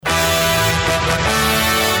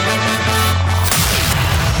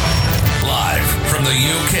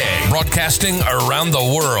UK, broadcasting around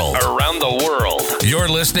the world. You're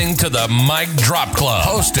listening to the Mic Drop Club,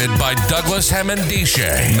 hosted by Douglas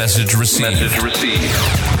Hammond-Dishe. Message received.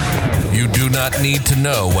 You do not need to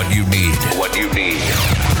know what you need.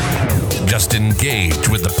 Just engage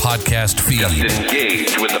with the podcast feed.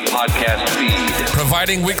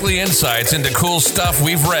 Providing weekly insights into cool stuff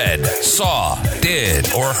we've read, saw,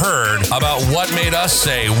 did, or heard about what made us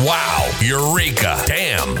say, wow, eureka,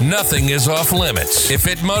 damn, nothing is off limits. If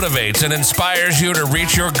it motivates and inspires you to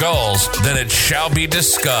reach your goals, then it shall be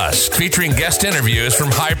discussed. Featuring guest interviews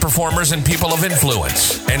from high performers and people of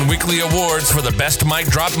influence, and weekly awards for the best mic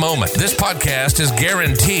drop moment. This podcast is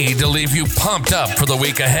guaranteed to leave you pumped up for the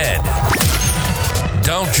week ahead.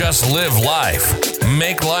 Don't just live life.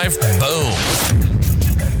 Make life boom.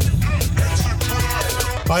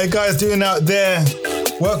 How you guys doing out there?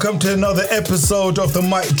 Welcome to another episode of the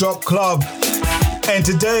Mic Drop Club. And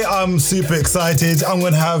today I'm super excited. I'm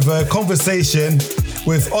going to have a conversation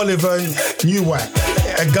with Oliver Nowak,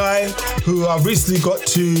 a guy who I recently got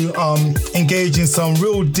to engage in some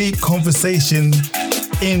real deep conversation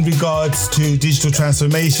in regards to digital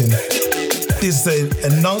transformation. This is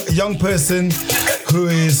a young person who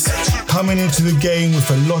is coming into the game with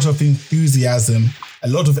a lot of enthusiasm, a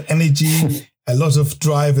lot of energy, a lot of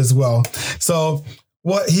drive as well. So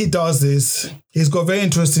what he does is he's got a very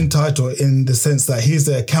interesting title in the sense that he's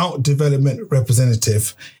the account development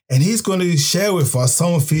representative, and he's going to share with us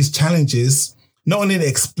some of his challenges, not only in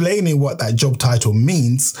explaining what that job title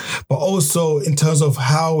means, but also in terms of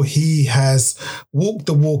how he has walked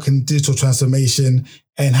the walk in digital transformation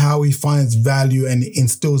and how he finds value and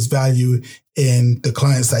instills value in the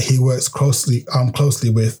clients that he works closely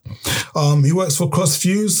with. He works for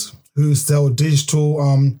CrossFuse, who sell digital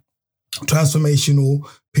transformational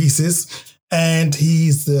pieces, and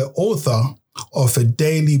he's the author of a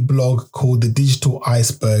daily blog called The Digital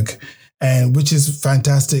Iceberg, and which is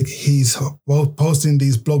fantastic. He's posting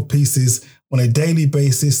these blog pieces on a daily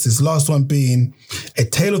basis. This last one being a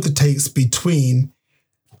tale of the tapes between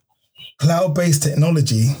cloud-based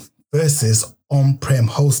technology versus on-prem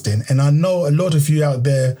hosting. And I know a lot of you out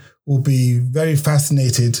there will be very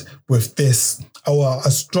fascinated with this, or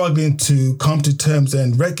are struggling to come to terms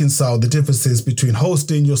and reconcile the differences between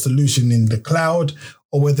hosting your solution in the cloud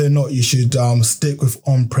or whether or not you should stick with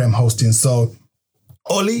on-prem hosting. So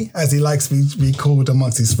Ollie, as he likes to be called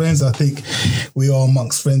amongst his friends, I think we are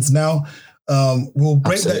amongst friends now. We'll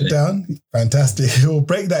break that down. Fantastic. We'll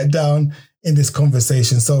break that down in this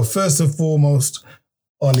conversation. So first and foremost,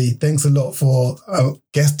 Ollie, thanks a lot for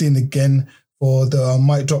guesting again for the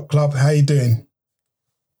Mic Drop Club. How are you doing?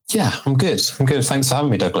 Yeah, I'm good. Thanks for having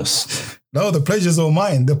me, Douglas. No, the pleasure's all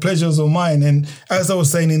mine. And as I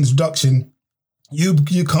was saying in the introduction,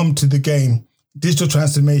 you come to the game, digital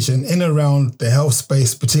transformation, in and around the health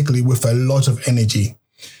space, particularly with a lot of energy.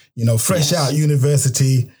 You know, fresh out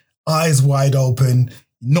university, eyes wide open,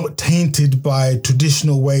 not tainted by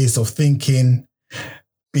traditional ways of thinking,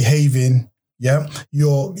 behaving. Yeah,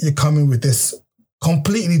 you're coming with this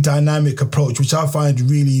completely dynamic approach, which I find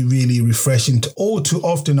really, really refreshing. All too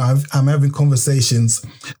often, I'm having conversations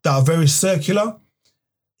that are very circular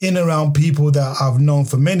in around people that I've known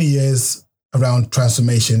for many years around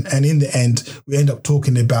transformation. And in the end, we end up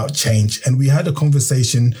talking about change. And we had a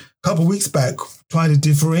conversation a couple of weeks back trying to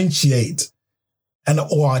differentiate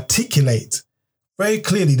or articulate very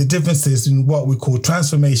clearly the differences in what we call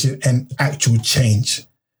transformation and actual change.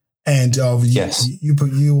 And yes, you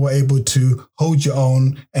were able to hold your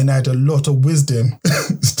own and add a lot of wisdom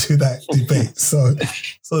to that debate. So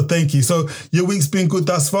thank you. So your week's been good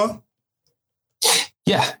thus far?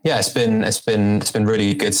 Yeah. It's been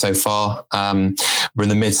really good so far. We're in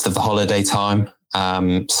the midst of the holiday time,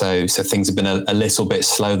 so things have been a little bit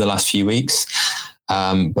slow the last few weeks.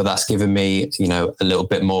 But that's given me, a little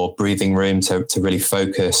bit more breathing room to really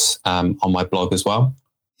focus on my blog as well.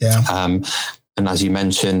 Yeah. And as you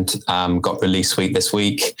mentioned, got release week this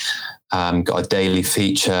week. Got a daily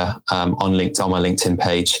feature on my LinkedIn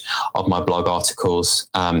page of my blog articles,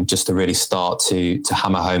 just to really start to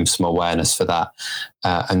hammer home some awareness for that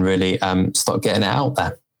and really start getting it out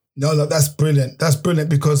there. No, that's brilliant. That's brilliant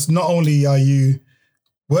because not only are you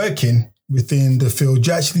working within the field,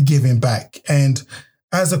 you're actually giving back. And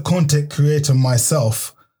as a content creator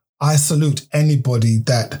myself, I salute anybody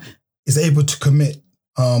that is able to commit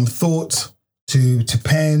thought to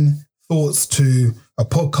pen, thoughts to a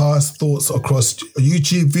podcast, thoughts across a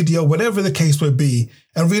YouTube video, whatever the case may be,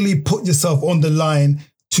 and really put yourself on the line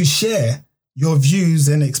to share your views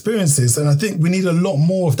and experiences. And I think we need a lot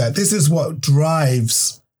more of that. This is what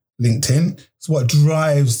drives LinkedIn. It's what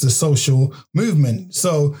drives the social movement.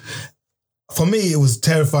 So for me, it was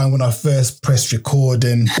terrifying when I first pressed record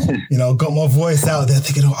and, got my voice out there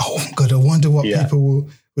thinking, oh God, I wonder what people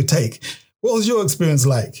would take. What was your experience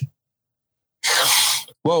like?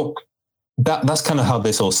 Well, that's kind of how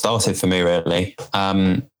this all started for me, really.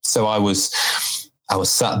 So I was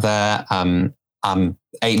sat there. I'm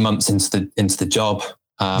 8 months into the job.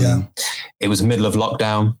 It was the middle of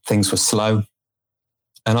lockdown. Things were slow,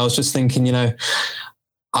 and I was just thinking,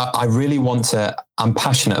 I really want to. I'm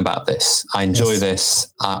passionate about this. I enjoy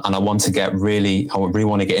this, and I really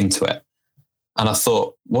want to get into it. And I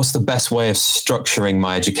thought, what's the best way of structuring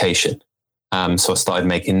my education? So I started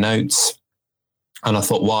making notes. And I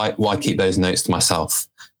thought, why keep those notes to myself?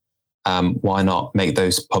 Why not make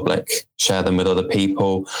those public, share them with other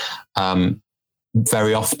people?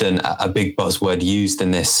 Very often a big buzzword used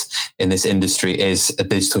in this industry is a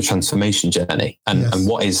digital transformation journey. And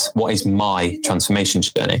what is my transformation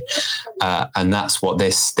journey? And that's what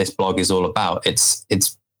this blog is all about. It's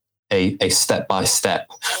a step-by-step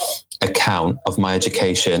account of my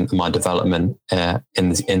education and my development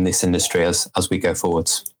in this industry as we go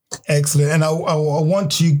forwards. Excellent. And I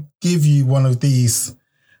want to give you one of these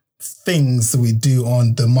things that we do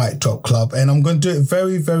on the Mic Drop Club. And I'm going to do it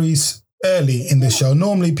very, very early in the show.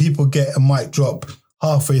 Normally people get a mic drop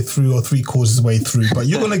halfway through or 3/4 way through, but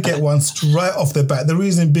you're going to get one right off the bat. The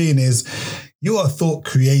reason being is you're a thought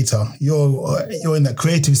creator. You're in that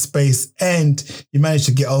creative space and you manage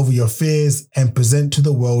to get over your fears and present to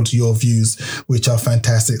the world your views, which are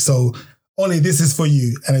fantastic. So Ollie, this is for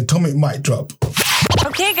you, an atomic mic drop.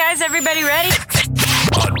 Okay, guys, everybody ready?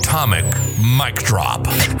 Atomic mic drop.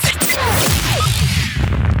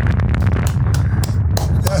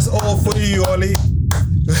 That's all for you, Ollie.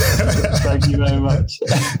 Thank you very much.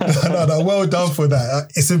 No, well done for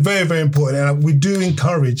that. It's very, very important. And we do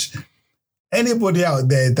encourage anybody out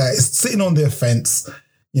there that is sitting on their fence.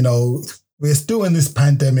 We're still in this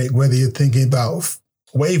pandemic, whether you're thinking about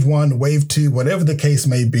wave 1, wave 2, whatever the case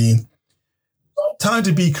may be. Time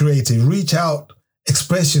to be creative. Reach out,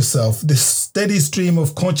 express yourself. This steady stream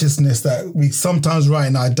of consciousness that we sometimes write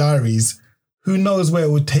in our diaries, who knows where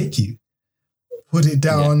it would take you? Put it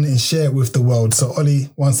down and share it with the world. So Ollie,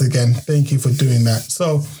 once again, thank you for doing that.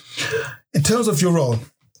 So in terms of your role,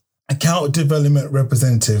 account development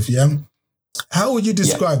representative, how would you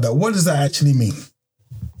describe that? What does that actually mean?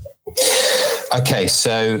 Okay,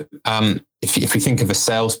 so if you think of a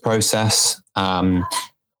sales process,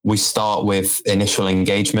 we start with initial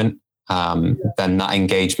engagement. Then that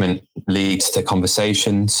engagement leads to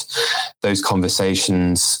conversations. Those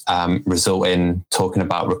conversations result in talking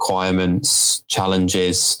about requirements,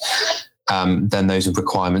 challenges. Then those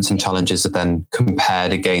requirements and challenges are then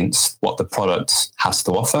compared against what the product has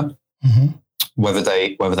to offer, whether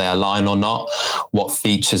they align or not. What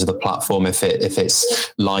features of the platform, if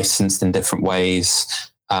it's licensed in different ways,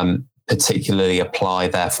 particularly apply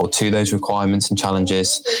therefore to those requirements and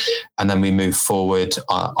challenges. And then we move forward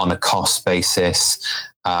on a cost basis,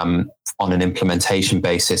 on an implementation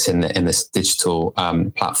basis in this digital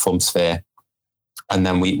platform sphere. And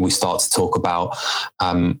then we start to talk about,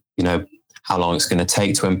 how long it's going to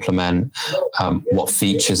take to implement, what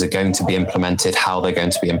features are going to be implemented, how they're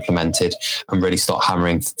going to be implemented, and really start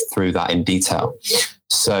hammering through that in detail.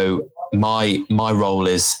 So my role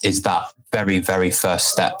is that very, very first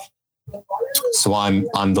step. So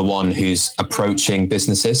I'm the one who's approaching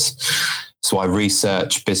businesses. So I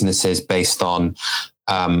research businesses based on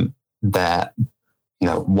their,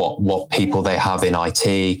 what people they have in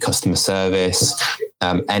IT, customer service,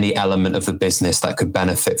 any element of the business that could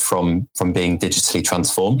benefit from being digitally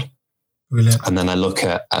transformed. Brilliant. And then I look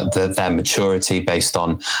at their maturity based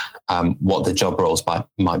on what the job roles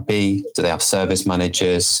might be. Do they have service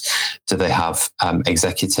managers? Do they have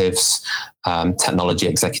executives, technology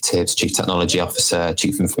executives, chief technology officer,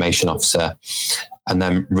 chief information officer? And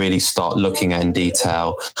then really start looking in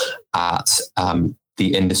detail at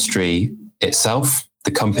the industry itself,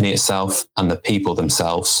 the company itself, and the people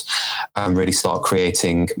themselves, and really start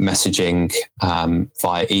creating messaging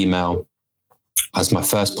via email as my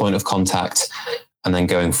first point of contact, and then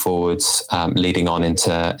going forwards, leading on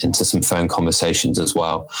into some phone conversations as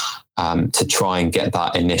well, to try and get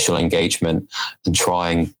that initial engagement and try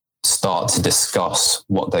and start to discuss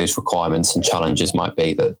what those requirements and challenges might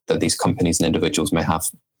be that these companies and individuals may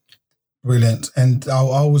have. Brilliant. And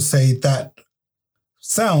I would say that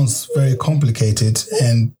sounds very complicated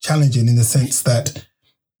and challenging in the sense that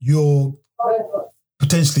you're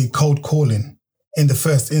potentially cold calling in the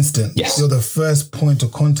first instance. Yes. You're the first point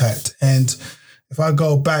of contact. And if I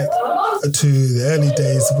go back to the early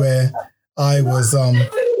days where I was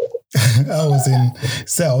I was in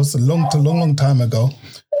sales a long time ago,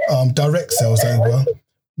 direct sales as well.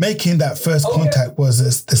 Making that first contact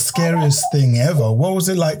was the scariest thing ever. What was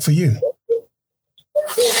it like for you?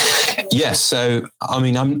 Yes. So, I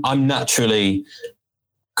mean, I'm naturally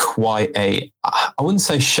quite I wouldn't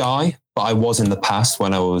say shy, but I was in the past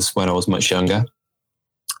when I was much younger.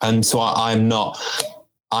 And so I'm not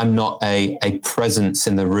a presence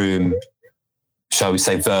in the room, shall we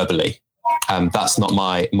say, verbally. That's not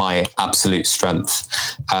my absolute strength.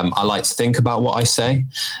 I like to think about what I say,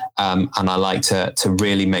 and I like to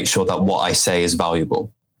really make sure that what I say is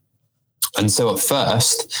valuable. And so at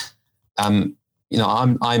first, I'm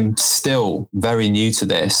still very new to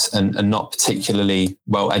this and not particularly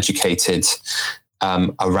well educated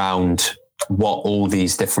around what all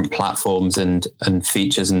these different platforms and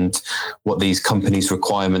features and what these companies'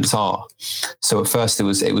 requirements are. So at first it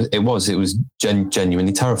was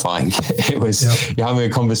genuinely terrifying. It was You're having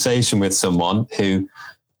a conversation with someone who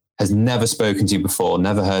has never spoken to you before,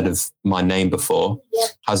 never heard of my name before,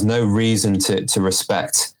 has no reason to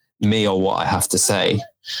respect me or what I have to say.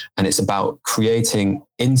 And it's about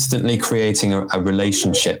instantly creating a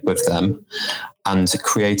relationship with them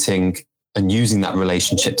and using that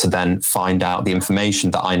relationship to then find out the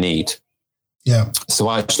information that I need. Yeah. So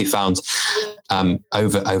I actually found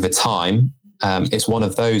over time, it's one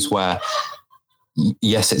of those where,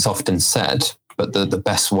 yes, it's often said, but the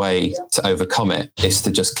best way to overcome it is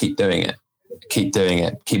to just keep doing it, keep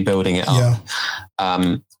building it up.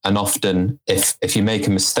 Yeah. And often if you make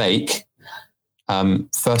a mistake,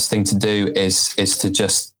 first thing to do is to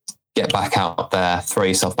just get back out there, throw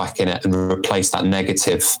yourself back in it and replace that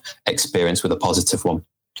negative experience with a positive one.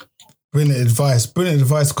 Brilliant advice.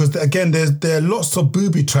 Because again, there are lots of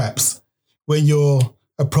booby traps when you're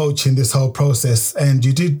approaching this whole process. And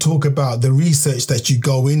you did talk about the research that you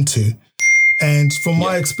go into. And from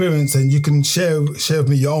my experience, and you can share with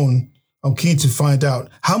me your own, I'm keen to find out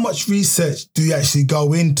how much research do you actually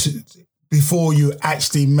go into before you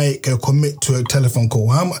actually make a commit to a telephone call?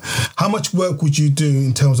 How much work would you do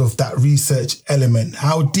in terms of that research element?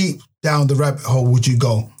 How deep down the rabbit hole would you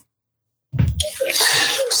go?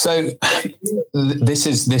 So this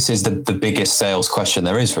is the biggest sales question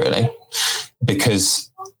there is, really, because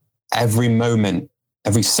every moment,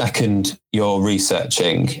 every second you're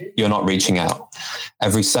researching, you're not reaching out.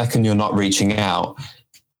 Every second you're not reaching out,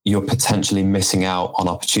 you're potentially missing out on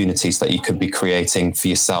opportunities that you could be creating for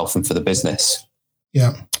yourself and for the business.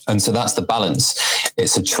 Yeah. And so that's the balance.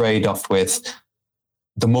 It's a trade-off with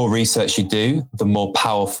the more research you do, the more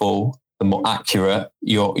powerful, the more accurate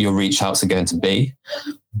your reach outs are going to be.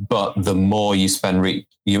 But the more you spend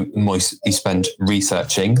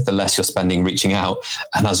researching, the less you're spending reaching out.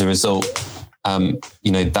 And as a result,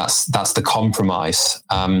 that's the compromise.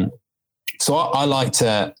 So I like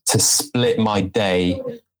to split my day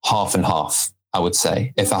half and half, I would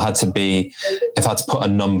say. If I had to put a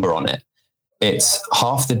number on it, it's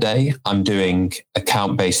half the day I'm doing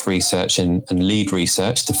account-based research and lead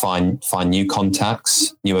research to find new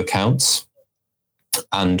contacts, new accounts.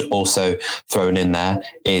 And also thrown in there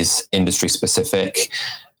is industry-specific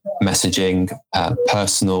messaging,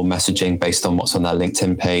 personal messaging based on what's on their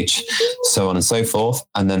LinkedIn page, so on and so forth.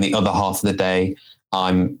 And then the other half of the day,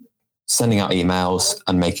 I'm sending out emails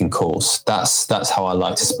and making calls. That's how I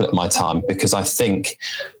like to split my time, because I think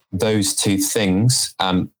those two things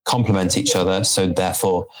complement each other, so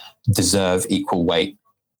therefore deserve equal weight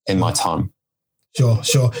in my time.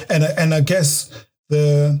 Sure. And I guess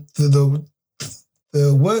the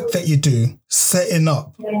work that you do, setting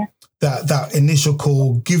up that initial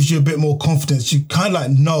call, gives you a bit more confidence. You kind of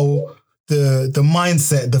like know the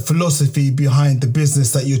mindset, the philosophy behind the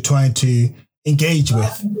business that you're trying to engage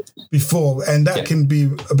with before. And that can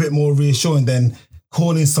be a bit more reassuring than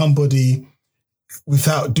calling somebody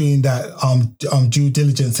without doing that due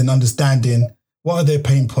diligence and understanding what are their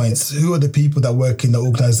pain points, who are the people that work in the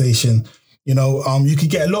organization. You could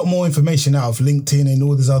get a lot more information out of LinkedIn and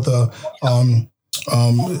all these other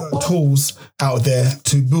tools out there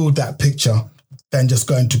to build that picture than just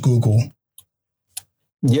going to Google.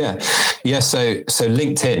 Yeah. So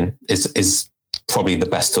LinkedIn is probably the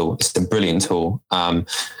best tool. It's a brilliant tool.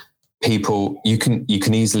 People, you can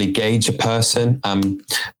easily gauge a person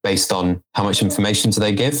based on how much information do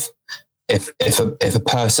they give. If a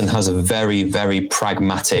person has a very, very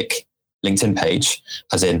pragmatic LinkedIn page,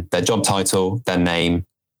 as in their job title, their name,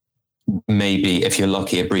 maybe if you're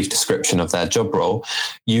lucky, a brief description of their job role,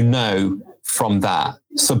 from that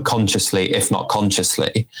subconsciously, if not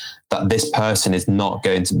consciously, that this person is not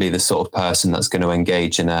going to be the sort of person that's going to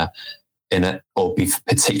engage in a or be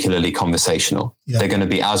particularly conversational. Yeah. They're going to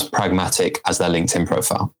be as pragmatic as their LinkedIn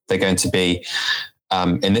profile. They're going to be,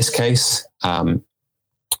 in this case,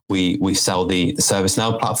 we sell the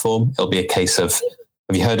ServiceNow platform. It'll be a case of,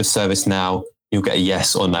 have you heard of ServiceNow? You'll get a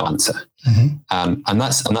yes or no answer. And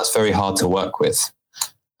that's very hard to work with.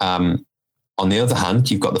 On the other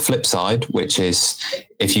hand, you've got the flip side, which is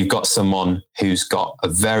if you've got someone who's got a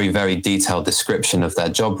very, very detailed description of their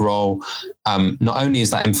job role, not only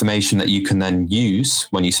is that information that you can then use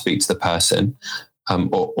when you speak to the person,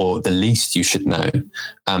 or the least you should know,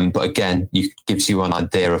 but again, it gives you an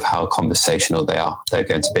idea of how conversational they're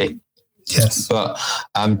going to be. Yes. But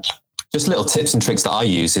just little tips and tricks that I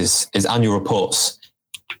use is annual reports.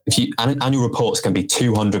 Annual reports can be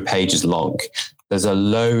 200 pages long. There's a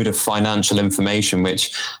load of financial information,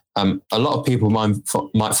 which a lot of people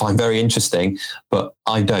might find very interesting, but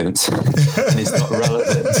I don't. And it's not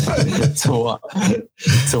relevant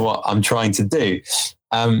to what I'm trying to do.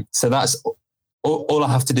 So that's all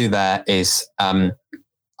I have to do there is I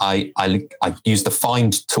use the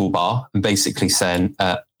find toolbar and basically send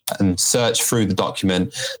and search through the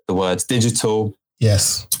document the words digital,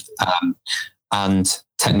 yes, and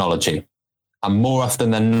technology. And more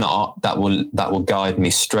often than not, that will guide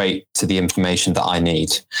me straight to the information that I need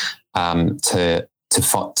to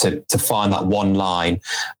find that one line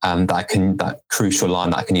that crucial line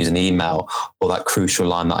that I can use in email, or that crucial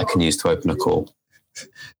line that I can use to open a call.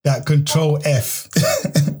 That Control F.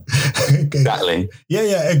 Okay. Exactly.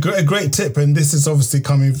 Yeah, a great tip, and this is obviously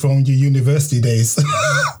coming from your university days.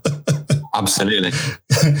 Absolutely.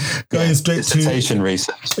 Going straight dissertation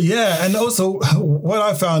research. Yeah, and also what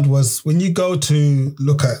I found was when you go to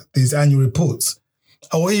look at these annual reports,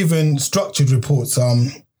 or even structured reports,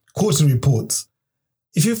 quarterly reports,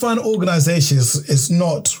 if you find organizations is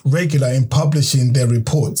not regular in publishing their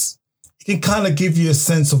reports, it can kind of give you a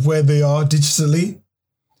sense of where they are digitally,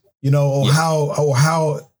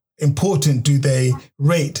 how important do they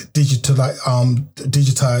rate digitize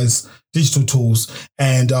digital tools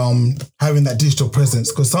and having that digital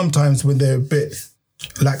presence. Because sometimes when they're a bit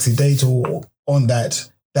lackadaisical on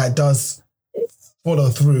that does follow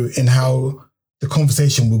through in how the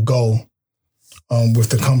conversation will go with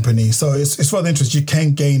the company. So it's rather interesting. You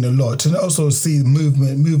can gain a lot, and also see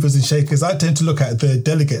movers and shakers. I tend to look at the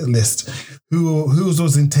delegate list, who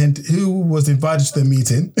was invited to the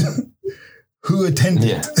meeting, who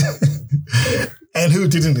attended, and who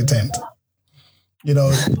didn't attend.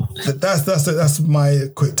 That's my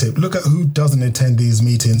quick tip. Look at who doesn't attend these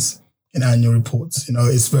meetings in annual reports.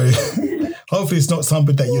 It's very hopefully it's not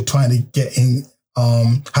somebody that you're trying to get in,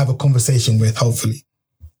 have a conversation with. Hopefully.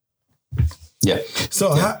 Yeah.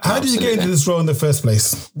 So how did you get into this role in the first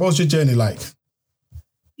place? What was your journey like?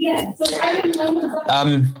 Yeah.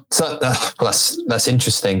 That's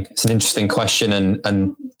interesting. It's an interesting question,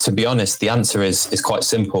 and to be honest, the answer is quite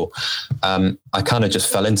simple. I kind of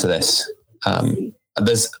just fell into this.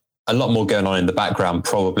 There's a lot more going on in the background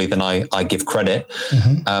probably than I give credit.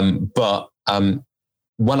 But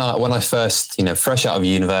when I first, fresh out of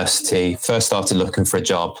university, first started looking for a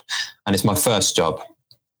job, and it's my first job.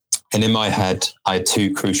 And in my head, I had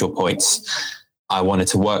two crucial points. I wanted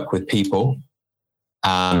to work with people,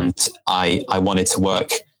 and I wanted to work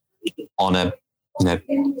on a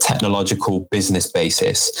technological business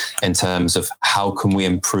basis in terms of how can we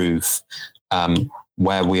improve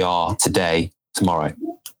where we are today, tomorrow.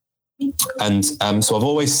 And so I've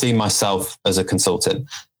always seen myself as a consultant.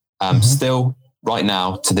 Still, right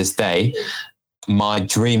now, to this day, my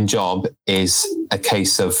dream job is a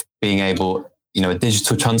case of being able, a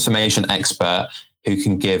digital transformation expert who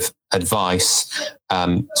can give advice,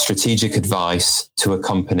 strategic advice to a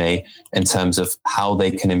company in terms of how they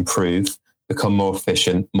can improve, become more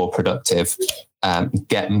efficient, more productive,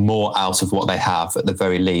 get more out of what they have at the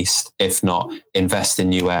very least, if not invest in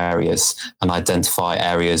new areas and identify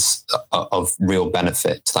areas of real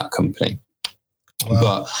benefit to that company. Wow.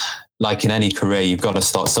 But like in any career, you've got to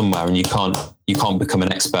start somewhere, and you can't become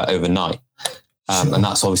an expert overnight. Sure. And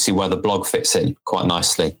that's obviously where the blog fits in quite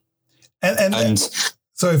nicely. And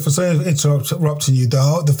sorry for interrupting you.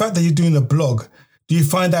 The fact that you're doing a blog, do you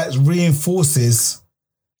find that reinforces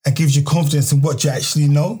and gives you confidence in what you actually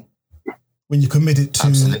know when you commit it to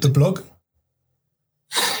the blog?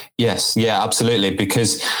 Yes, yeah, absolutely.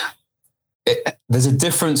 Because there's a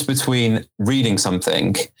difference between reading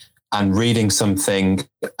something and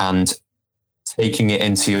taking it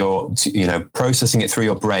into your, processing it through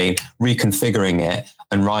your brain, reconfiguring it,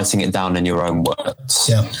 and writing it down in your own words.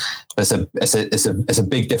 Yeah, it's a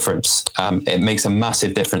big difference. It makes a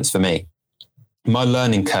massive difference for me. My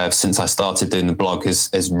learning curve since I started doing the blog has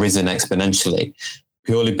risen exponentially,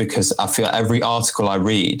 purely because I feel every article I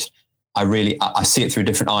read I see it through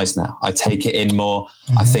different eyes now. I take it in more.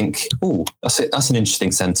 I think, oh, that's an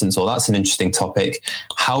interesting sentence, or that's an interesting topic.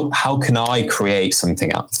 How can I create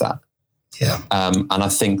something out of that? Yeah. And I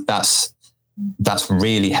think that's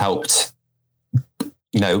really helped,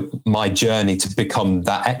 my journey to become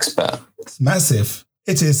that expert. It's massive.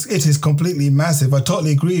 It is completely massive. I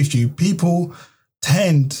totally agree with you. People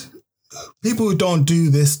who don't do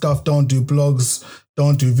this stuff, don't do blogs,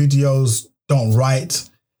 don't do videos, don't write,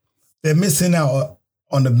 they're missing out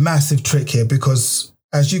on a massive trick here, because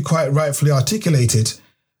as you quite rightfully articulated,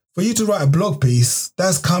 for you to write a blog piece,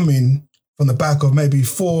 that's coming from the back of maybe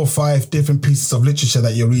 4 or 5 different pieces of literature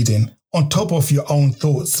that you're reading, on top of your own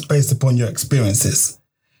thoughts based upon your experiences.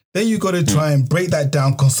 Then you got to try and break that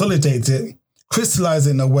down, consolidate it, crystallize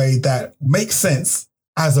it in a way that makes sense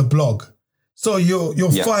as a blog. So you're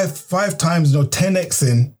five times,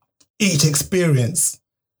 10xing each experience.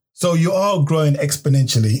 So you are growing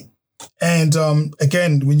exponentially. And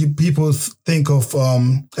again, when people think of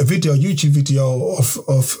a video, YouTube video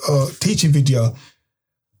of teaching video,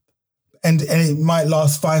 and it might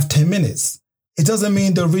last 5-10 minutes. It doesn't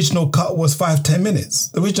mean the original cut was 5-10 minutes.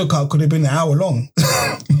 The original cut could have been an hour long,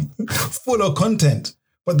 full of content.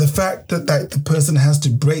 But the fact that the person has to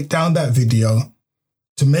break down that video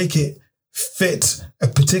to make it fit a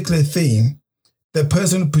particular theme, the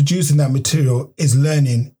person producing that material is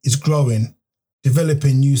learning, is growing,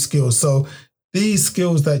 developing new skills. So these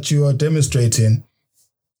skills that you are demonstrating,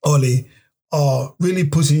 Ollie, are really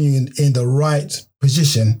putting you in the right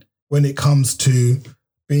position when it comes to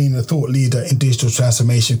being a thought leader in digital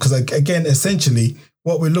transformation. Because again, essentially,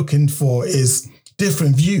 what we're looking for is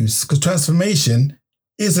different views, because transformation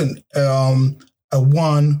isn't a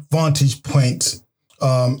one vantage point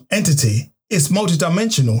entity. It's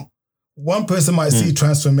multidimensional. One person might see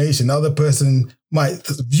transformation, the other person might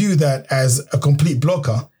view that as a complete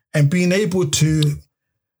blocker. And being able to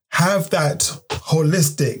have that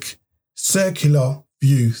holistic, circular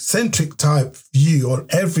view, centric type view on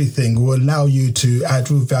everything will allow you to add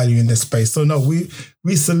real value in this space. So no,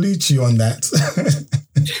 we salute you on that.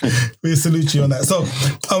 We salute you on that. So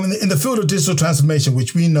in the field of digital transformation,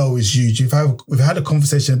 which we know is huge, we've had a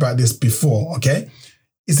conversation about this before, okay?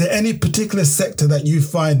 Is there any particular sector that you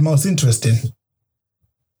find most interesting?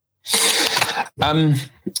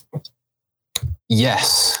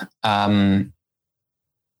 Yes.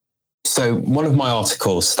 So one of my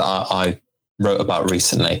articles that I wrote about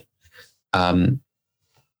recently,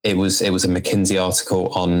 it was a McKinsey article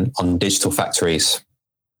on digital factories.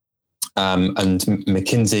 And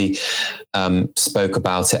McKinsey spoke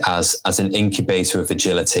about it as an incubator of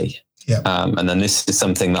agility. Yeah. And then this is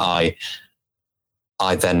something that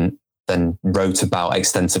I then wrote about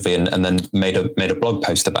extensively and then made a blog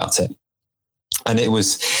post about it. And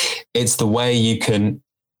it's the way you can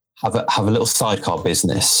have a little sidecar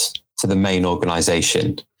business to the main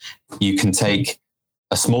organization. You can take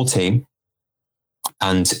a small team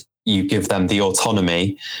and you give them the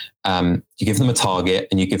autonomy, you give them a target,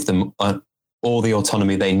 and you give them all the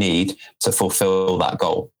autonomy they need to fulfill that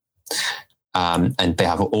goal. And they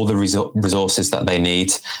have all the resources that they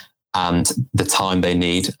need and the time they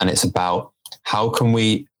need. And it's about how can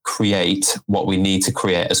we create what we need to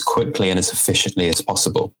create as quickly and as efficiently as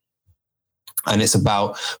possible. And it's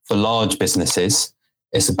about, for large businesses,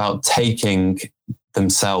 it's about taking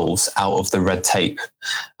themselves out of the red tape,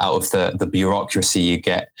 out of the bureaucracy you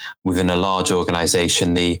get within a large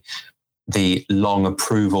organization, the long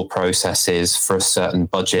approval processes for a certain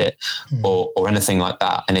budget or anything like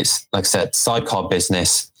that. And it's, like I said, sidecar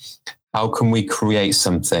business. How can we create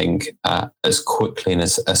something as quickly and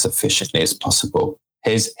as efficiently as possible?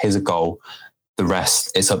 Here's a goal. The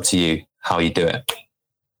rest, it's up to you how you do it.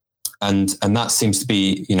 And that seems to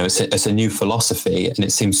be, it's a new philosophy, and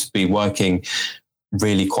it seems to be working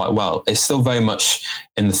really quite well. It's still very much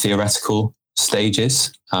in the theoretical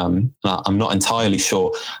stages. I'm not entirely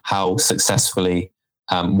sure how successfully,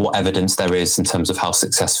 what evidence there is in terms of how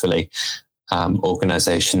successfully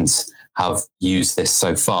organizations have used this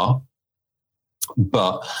so far.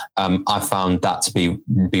 But I found that to be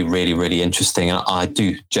really, really interesting. And I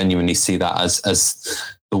do genuinely see that as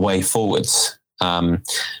the way forwards.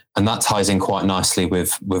 And that ties in quite nicely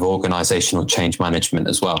with organizational change management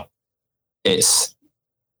as well. It's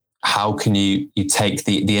how can you take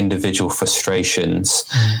the individual frustrations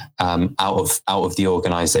out of the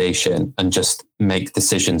organization and just make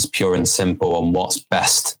decisions pure and simple on what's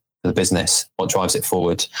best for the business, what drives it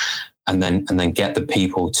forward, and then get the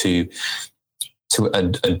people to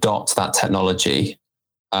adopt that technology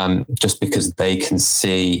just because they can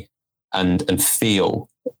see and feel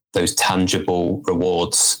those tangible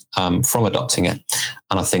rewards from adopting it.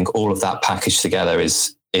 And I think all of that packaged together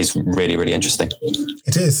is really, really interesting.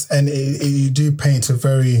 It is. And you do paint a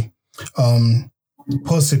very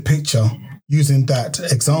positive picture using that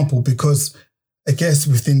example, because I guess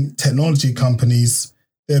within technology companies,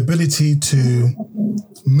 the ability to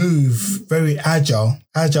move very agile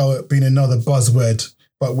being another buzzword,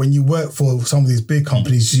 but when you work for some of these big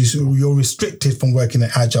companies, you're restricted from working in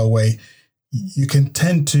an agile way. You can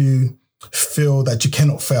tend to feel that you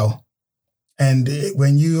cannot fail. And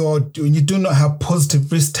when you do not have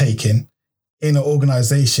positive risk taking in an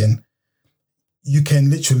organization, you can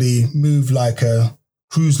literally move like a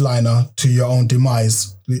cruise liner to your own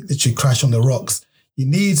demise, literally crash on the rocks. You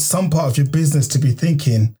need some part of your business to be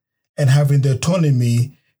thinking and having the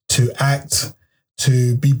autonomy to act,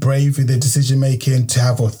 to be brave in their decision making, to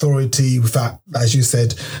have authority without, as you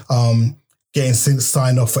said, getting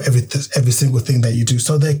sign off for every single thing that you do.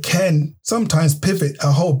 So they can sometimes pivot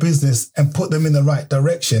a whole business and put them in the right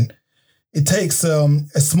direction. It takes a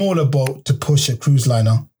smaller boat to push a cruise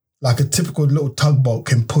liner. Like a typical little tugboat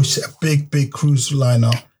can push a big cruise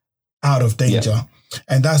liner out of danger. Yeah.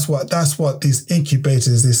 And that's what these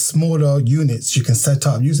incubators, these smaller units you can set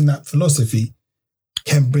up using that philosophy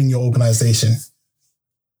can bring your organization.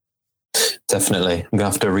 Definitely. I'm going to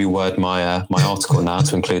have to reword my my article now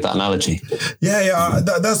to include that analogy. Yeah.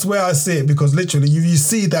 That's where I see it, because literally you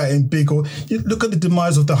see that in you look at the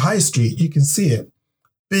demise of the high street, you can see it.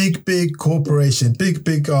 Big corporation,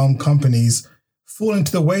 big companies fall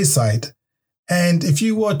into the wayside. And if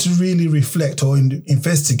you were to really reflect or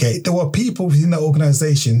investigate, there were people within that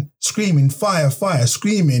organization screaming, fire,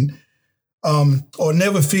 screaming, or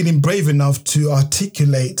never feeling brave enough to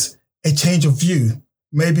articulate a change of view.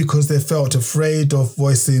 Maybe because they felt afraid of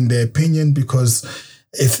voicing their opinion, because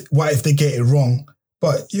what if they get it wrong?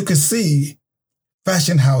 But you can see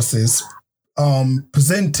fashion houses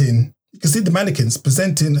presenting, you can see the mannequins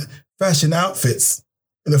presenting fashion outfits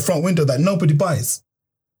in the front window that nobody buys.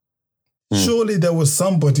 Surely there was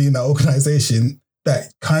somebody in that organization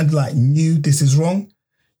that kind of like knew this is wrong.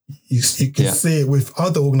 You can see it with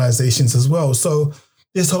other organizations as well. So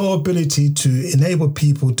this whole ability to enable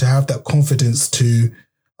people to have that confidence to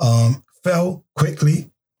fail quickly,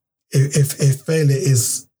 if failure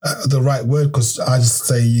is the right word, because I just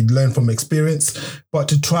say you learn from experience, but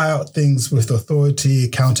to try out things with authority,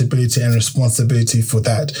 accountability, and responsibility for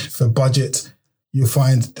that, for budget, you'll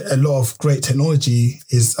find a lot of great technology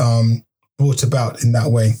is brought about in that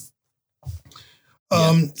way.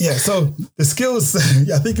 So the skills,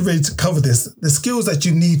 I think you're ready to cover this, the skills that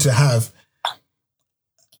you need to have.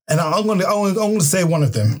 And I'm going to say one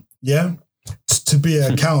of them, to be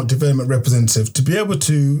an account development representative, to be able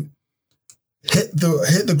to hit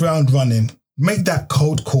the ground running, make that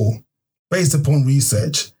cold call based upon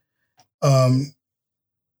research. I'm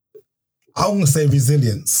going to say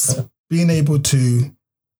resilience, being able to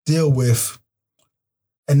deal with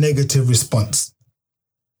a negative response.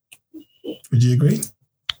 Would you agree?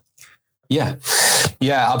 Yeah,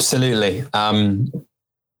 absolutely.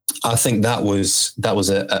 I think that was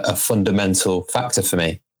a fundamental factor for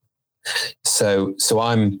me. So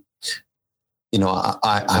I'm,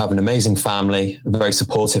 I have an amazing family, a very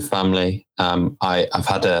supportive family. I've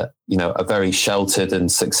had a very sheltered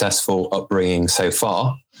and successful upbringing so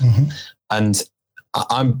far, and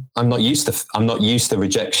I'm not used to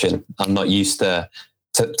rejection. I'm not used to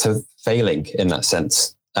failing in that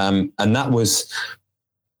sense, and that was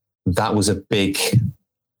a big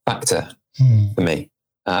factor for me.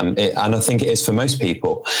 And I think it is for most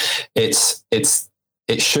people.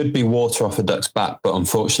 It should be water off a duck's back, but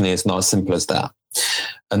unfortunately it's not as simple as that.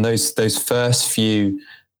 And those first few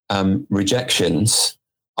rejections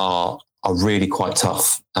are really quite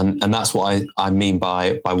tough. And that's what I mean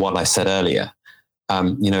by what I said earlier.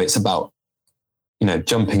 It's about,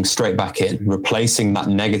 jumping straight back in, replacing that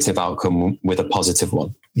negative outcome with a positive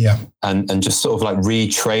one. Yeah. And just sort of like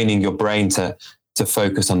retraining your brain to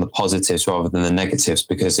focus on the positives rather than the negatives,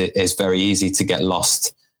 because it is very easy to get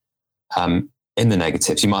lost in the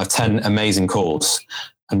negatives. You might have 10 amazing calls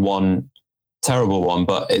and one terrible one,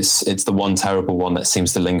 but it's the one terrible one that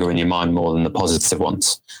seems to linger in your mind more than the positive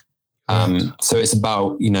ones. So it's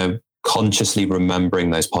about, consciously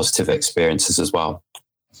remembering those positive experiences as well.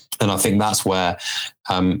 And I think that's where,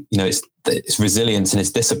 it's resilience and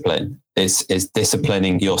it's discipline. It's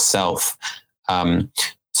disciplining yourself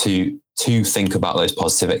to think about those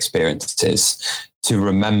positive experiences, to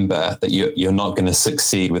remember that you're not going to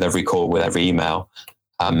succeed with every call, with every email,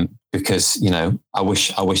 because I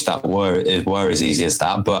wish that were as easy as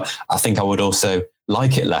that. But I think I would also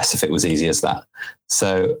like it less if it was easy as that.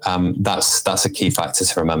 So that's a key factor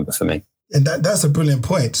to remember for me. And that's a brilliant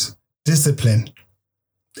point. Discipline.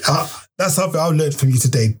 That's something I learned from you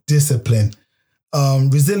today. Discipline.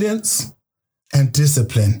 Resilience and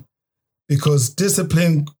discipline. Because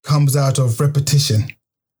discipline comes out of repetition.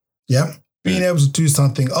 Yeah? Being able to do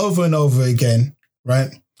something over and over again, right?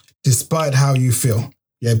 Despite how you feel.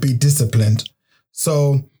 Yeah, be disciplined.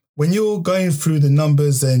 So when you're going through the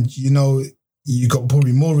numbers and you know you got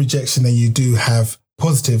probably more rejection than you do have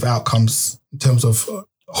positive outcomes in terms of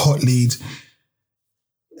hot lead,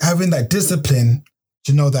 having that discipline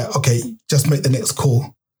to know that, okay, just make the next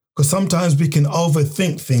call. Because sometimes we can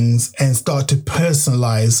overthink things and start to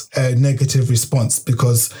personalize a negative response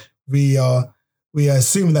because we are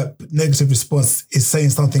assuming that negative response is saying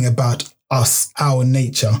something about us, our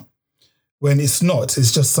nature, when it's not.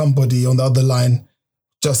 It's just somebody on the other line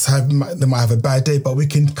they might have a bad day, but we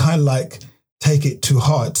can kind of like take it to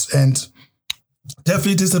heart. And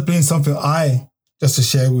definitely discipline is something just to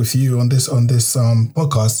share with you on this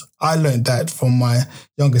podcast, I learned that from my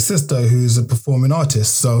younger sister, who's a performing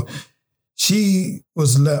artist. So she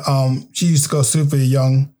used to go super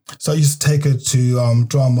young. So I used to take her to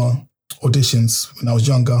drama auditions when I was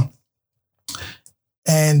younger.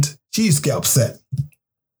 And she used to get upset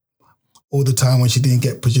all the time when she didn't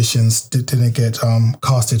get positions, didn't get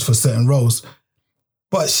casted for certain roles.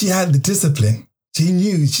 But she had the discipline. She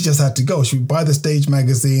knew she just had to go. She would buy the stage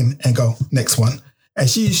magazine and go, next one. And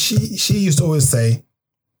she used to always say,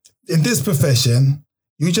 in this profession,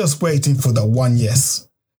 you're just waiting for the one yes.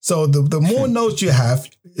 So the more no's you have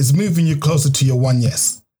is moving you closer to your one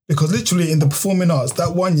yes. Because literally in the performing arts,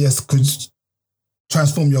 that one yes could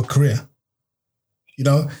transform your career. You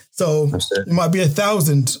know? So it might be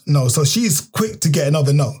 1,000 no. So she's quick to get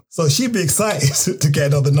another no. So she'd be excited to get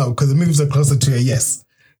another no because it moves her closer to a yes.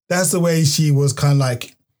 That's the way she was kind of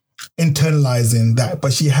like internalizing that.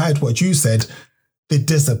 But she had what you said, the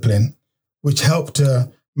discipline, which helped her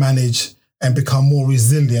manage and become more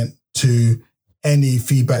resilient to any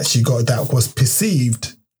feedback she got that was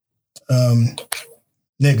perceived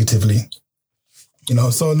negatively. You know,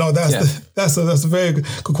 so no, that's a very good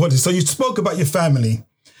quality. So you spoke about your family,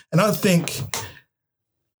 and I think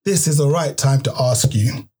this is the right time to ask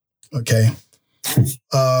you, okay,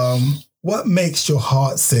 what makes your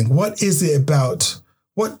heart sing? What is it about?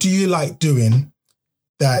 What do you like doing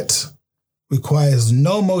that requires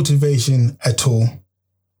no motivation at all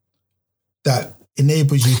that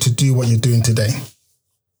enables you to do what you're doing today?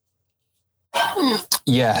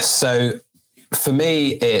 Yeah. So for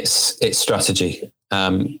me, it's strategy.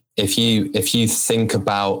 If you think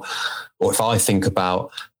about, or if I think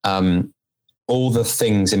about all the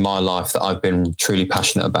things in my life that I've been truly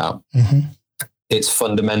passionate about, it's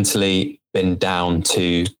fundamentally been down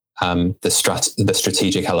to the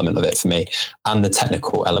strategic element of it for me and the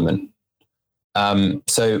technical element.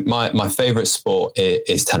 So my favorite sport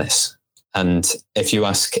is tennis. And if you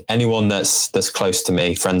ask anyone that's close to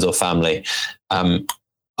me, friends or family, I'm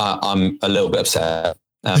a little bit upset.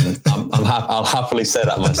 I'll happily say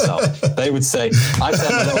that myself. They would say, I say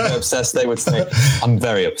I'm a little bit obsessed. They would say, I'm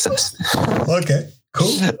very obsessed. Okay,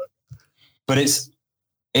 cool. But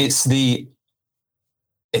it's the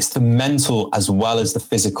mental as well as the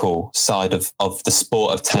physical side of the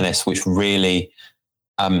sport of tennis, which really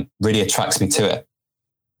attracts me to it.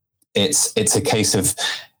 It's a case of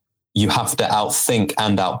you have to outthink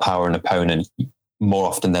and outpower an opponent more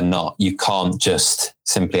often than not. You can't just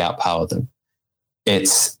simply outpower them.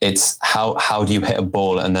 It's how do you hit a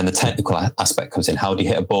ball, and then the technical aspect comes in. How do you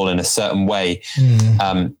hit a ball in a certain way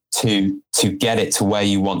to get it to where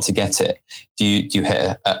you want to get it? Do you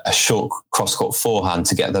hit a short cross-court forehand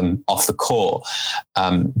to get them off the court?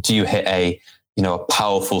 Do you hit a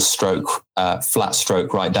powerful stroke, flat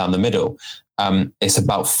stroke right down the middle? It's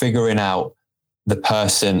about figuring out the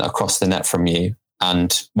person across the net from you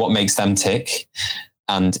and what makes them tick.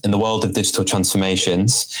 And in the world of digital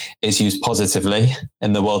transformations, it's used positively.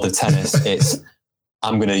 In the world of tennis, it's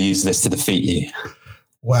I'm going to use this to defeat you.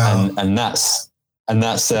 Wow! And that's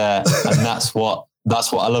what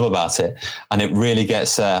I love about it. And it really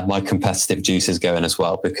gets my competitive juices going as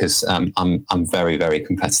well, because I'm very, very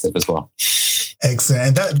competitive as well.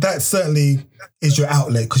 Excellent, and that certainly is your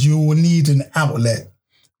outlet, because you will need an outlet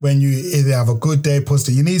when you either have a good day,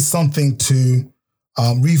 positive. You need something to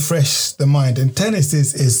refresh the mind. And tennis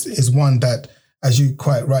is one that, as you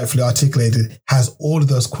quite rightfully articulated, has all of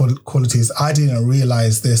those qualities. I didn't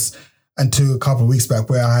realize this until a couple of weeks back,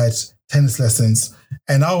 where I had tennis lessons,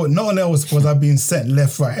 and not only was I being sent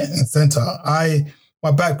left, right, and center.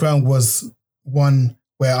 My background was one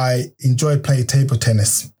where I enjoyed playing table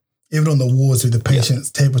tennis. even on the walls with the patients,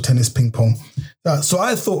 table tennis, ping pong. So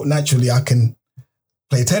I thought naturally I can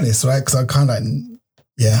play tennis, right? Because I kind of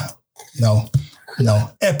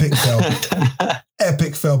epic fail.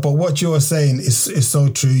 Epic fail. But what you're saying is so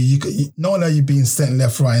true. Not only are you being sent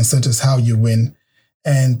left, right, and centre is how you win.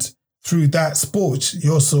 And through that sport,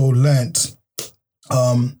 you also learnt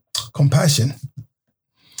compassion.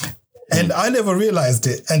 And I never realized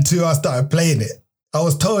it until I started playing it. I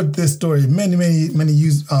was told this story many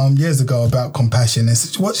years ago about compassion. And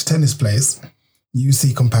said, watch tennis players, you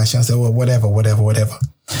see compassion. I said, well, whatever.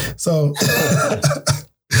 So,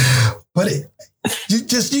 but you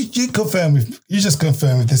just confirm if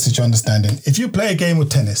this is your understanding. If you play a game of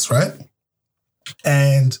tennis, right,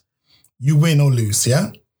 and you win or lose,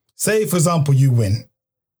 yeah. Say, for example, you win,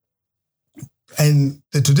 and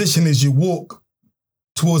the tradition is you walk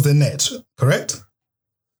towards the net, correct?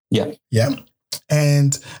 Yeah. Yeah.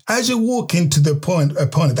 And as you walk into the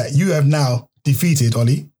opponent that you have now defeated,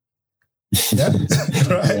 Ollie, yeah,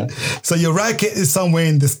 right. Yeah. So your racket is somewhere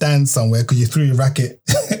in the stand somewhere because you threw your racket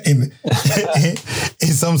in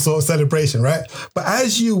some sort of celebration, right? But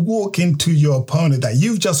as you walk into your opponent that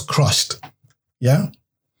you've just crushed, yeah,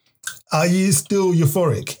 are you still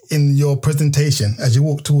euphoric in your presentation as you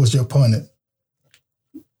walk towards your opponent?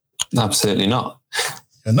 Absolutely not.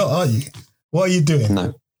 You're not, are you? What are you doing?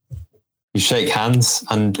 No. You shake hands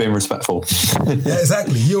and being respectful. Yeah,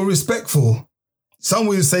 exactly. You're respectful. Some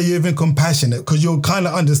would say you're even compassionate because you're kind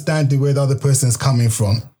of understanding where the other person's coming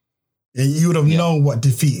from. You would have known what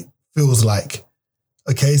defeat feels like.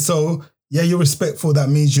 Okay, so yeah, you're respectful. That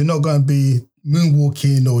means you're not going to be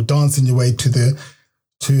moonwalking or dancing your way to the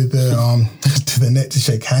net to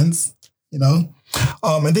shake hands. You know,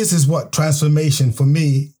 and this is what transformation for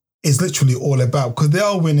me is literally all about. Because there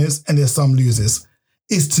are winners and there's some losers.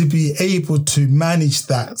 Is to be able to manage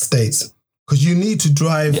that state because you need to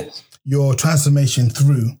drive your transformation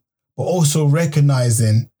through, but also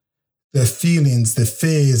recognizing the feelings, the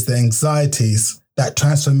fears, the anxieties that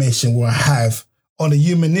transformation will have on a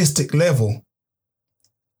humanistic level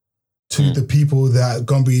to the people that are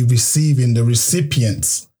going to be receiving, the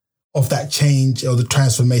recipients of that change or the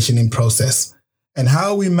transformation in process. And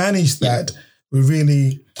how we manage that, we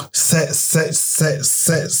really sets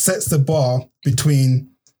the bar between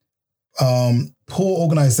poor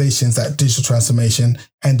organizations at digital transformation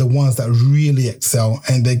and the ones that really excel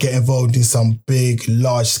and they get involved in some big,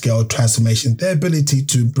 large-scale transformation. Their ability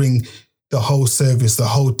to bring the whole service, the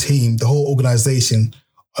whole team, the whole organization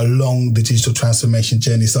along the digital transformation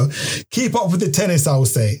journey. So keep up with the tennis, I would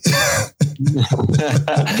say.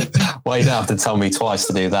 Well, you don't have to tell me twice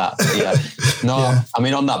to do that. But yeah. No, yeah. I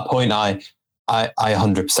mean, on that point, I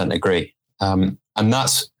 100% agree. And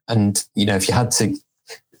you know, if you had to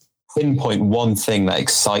pinpoint one thing that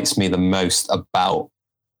excites me the most about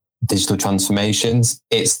digital transformations,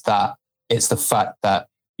 it's the fact that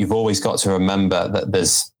you've always got to remember that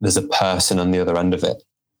there's a person on the other end of it.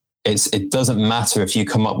 It doesn't matter if you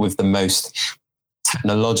come up with the most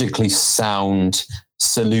technologically sound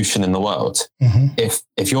solution in the world. Mm-hmm.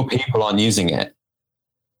 If your people aren't using it,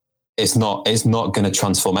 it's not going to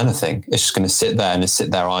transform anything. It's just going to sit there and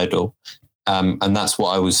sit there idle. And that's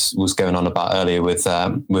what I was going on about earlier with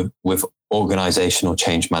organizational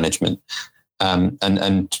change management,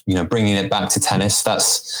 and you know, bringing it back to tennis.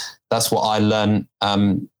 That's what I learned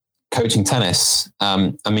coaching tennis.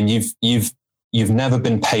 I mean, you've never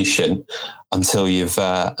been patient until you've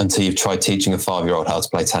tried teaching a 5-year-old how to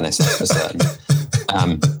play tennis. That's for certain.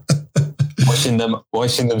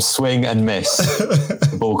 Watching them swing and miss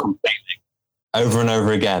the ball completely over and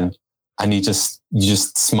over again. And you just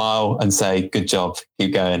smile and say, "Good job,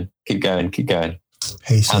 keep going."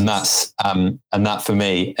 Patience. And that for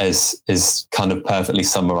me is kind of perfectly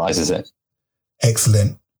summarizes it.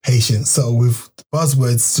 Excellent. Patience. So with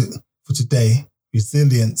buzzwords for today,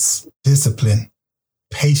 resilience, discipline,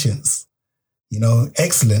 patience, you know,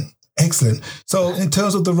 excellent. So in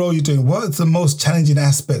terms of the role you're doing, what are the most challenging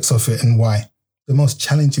aspects of it and why? The most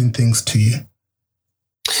challenging things to you?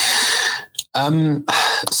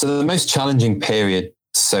 So the most challenging period.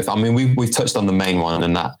 So I mean, we've touched on the main one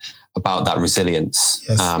and that about that resilience.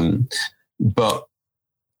 Yes. But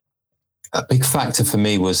a big factor for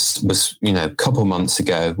me was you know, a couple months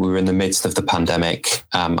ago we were in the midst of the pandemic.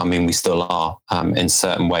 I mean, we still are in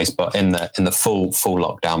certain ways, but in the full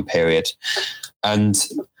lockdown period, and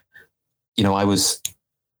you know, I was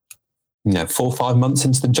 4 or 5 months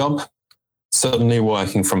into the job, suddenly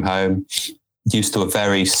working from home, used to a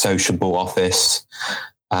very sociable office.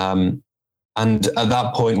 And at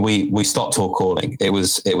that point we stopped all calling. It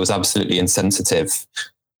was absolutely insensitive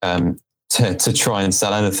to try and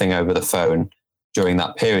sell anything over the phone during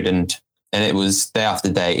that period. And it was day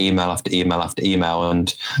after day, email after email after email,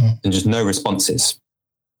 and just no responses.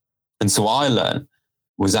 And so what I learned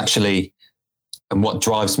was actually, and what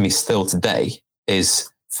drives me still today is,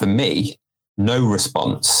 for me, no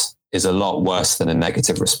response is a lot worse than a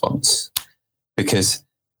negative response. Because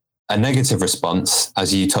a negative response,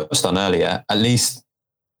 as you touched on earlier, at least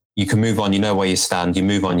you can move on, you know where you stand, you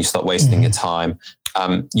move on, you stop wasting your time.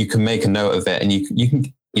 You can make a note of it, and you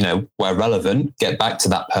can, where relevant, get back to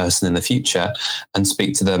that person in the future and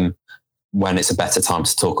speak to them when it's a better time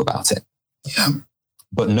to talk about it. Yeah.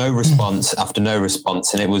 But no response after no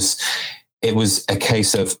response. And it was a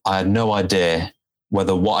case of, I had no idea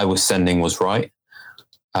whether what I was sending was right.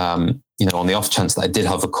 On the off chance that I did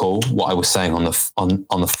have a call, what I was saying on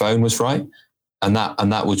the phone was right. And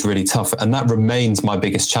that was really tough. And that remains my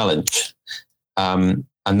biggest challenge. And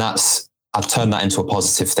I've turned that into a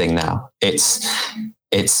positive thing now.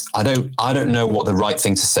 I don't know what the right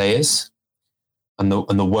thing to say is, and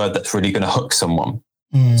the word that's really going to hook someone.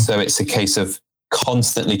 So it's a case of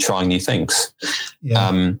constantly trying new things.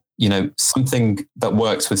 Yeah. Something that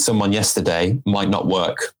works with someone yesterday might not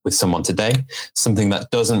work with someone today. Something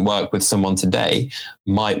that doesn't work with someone today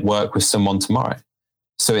might work with someone tomorrow.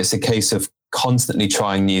 So it's a case of constantly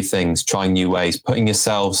trying new things, trying new ways, putting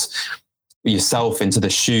yourself into the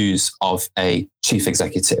shoes of a chief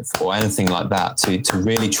executive or anything like that, to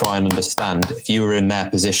really try and understand, if you were in their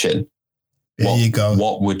position,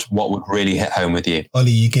 what would really hit home with you.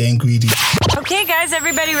 Ollie, you're getting greedy. Okay, guys,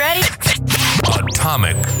 everybody ready?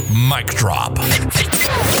 Atomic mic drop.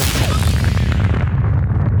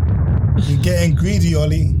 You're getting greedy,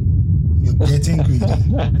 Ollie. You're getting greedy.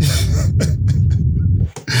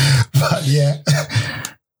 But yeah,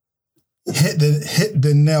 hit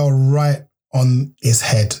the nail right on his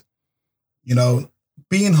head.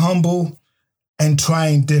 Being humble and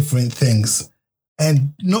trying different things,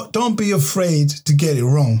 and don't be afraid to get it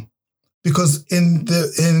wrong, because in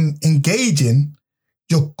engaging,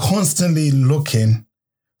 you're constantly looking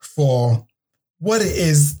for what it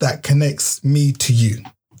is that connects me to you.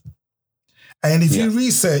 And if you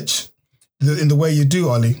research in the way you do,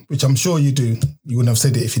 Ollie, which I'm sure you do, you wouldn't have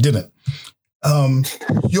said it if you didn't.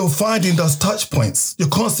 You're finding those touch points. You're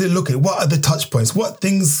constantly looking, what are the touch points? What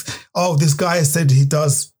things, this guy said he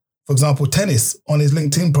does, for example, tennis on his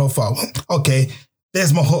LinkedIn profile. Okay,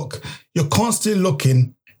 there's my hook. You're constantly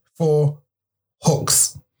looking for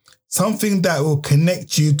hooks, something that will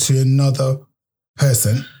connect you to another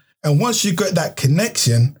person. And once you get that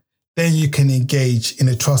connection, then you can engage in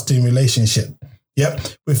a trusting relationship. Yep.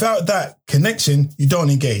 Without that connection, you don't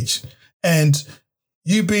engage. And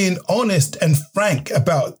you being honest and frank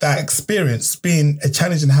about that experience being a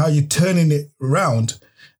challenge and how you're turning it around,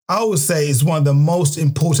 I would say is one of the most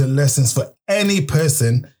important lessons for any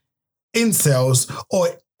person in sales or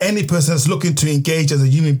any person that's looking to engage as a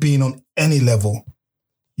human being on any level.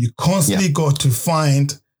 You constantly got to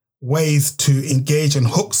find ways to engage and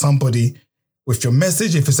hook somebody with your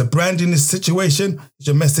message. If it's a branding situation, it's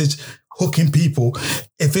your message hooking people.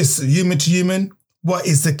 If it's human to human, what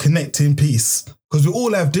is the connecting piece? Because we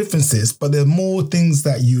all have differences, but there are more things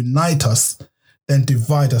that unite us than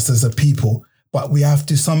divide us as a people. But we have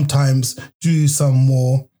to sometimes do some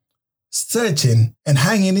more searching and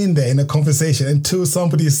hanging in there in a conversation until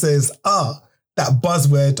somebody says, that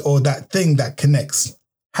buzzword or that thing that connects.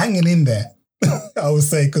 Hanging in there, I would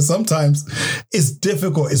say, because sometimes it's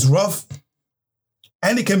difficult, it's rough,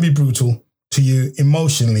 and it can be brutal to you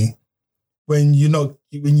emotionally when you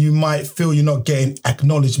might feel you're not getting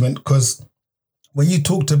acknowledgement. Because when you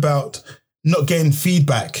talked about not getting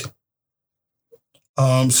feedback,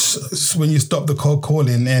 when you stopped the cold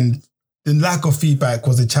calling, and the lack of feedback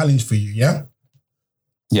was a challenge for you, yeah?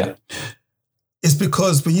 Yeah. It's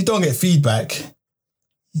because when you don't get feedback,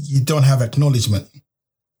 you don't have acknowledgement.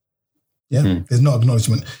 Yeah, There's no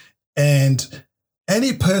acknowledgement. And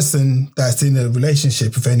any person that's in a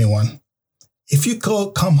relationship with anyone, if you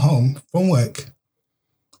come home from work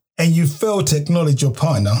and you fail to acknowledge your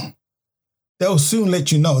partner, they'll soon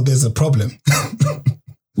let you know there's a problem.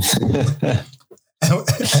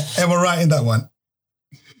 Am I right in that one?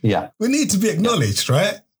 Yeah. We need to be acknowledged,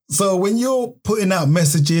 right? So when you're putting out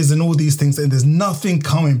messages and all these things and there's nothing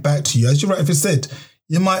coming back to you, as you rightly said,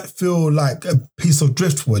 you might feel like a piece of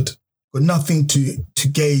driftwood, but nothing to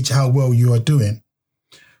gauge how well you are doing.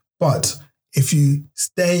 But if you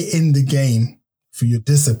stay in the game for your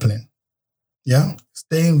discipline,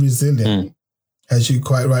 staying resilient, as you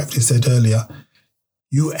quite rightly said earlier,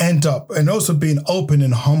 you end up, and also being open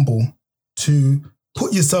and humble to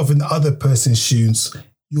put yourself in the other person's shoes,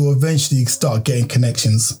 you'll eventually start getting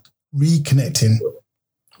connections, reconnecting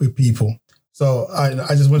with people. So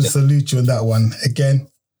I just want to salute you on that one. Again,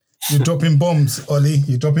 you're dropping bombs, Ollie.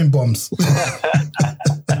 You're dropping bombs.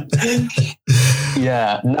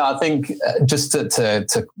 Yeah, no, I think just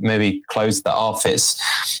to maybe close that off,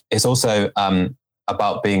 it's also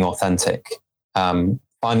about being authentic,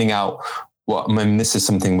 finding out this is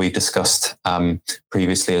something we discussed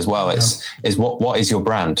previously as well. Is what is your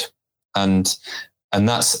brand, and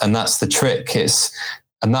that's the trick.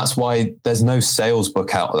 And that's why there's no sales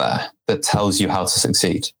book out there that tells you how to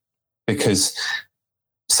succeed, because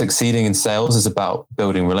succeeding in sales is about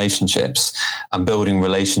building relationships, and building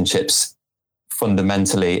relationships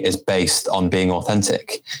fundamentally is based on being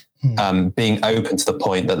authentic, being open to the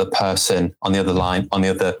point that the person on the other line, on the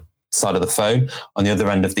other side of the phone, on the other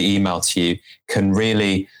end of the email to you, can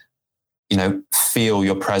really, feel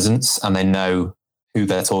your presence, and they know who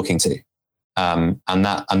they're talking to. And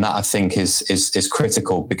that I think is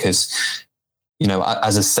critical, because,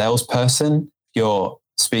 as a salesperson, you're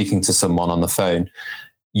speaking to someone on the phone,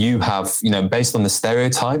 you have, based on the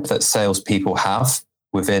stereotype that salespeople have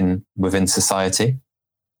within society,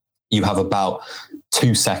 you have about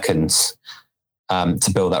 2 seconds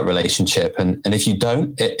to build that relationship. And if you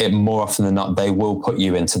don't, it more often than not, they will put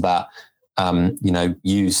you into that,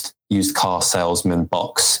 used car salesman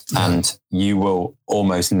box, and you will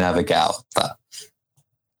almost never get out of that.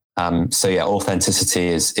 So yeah, authenticity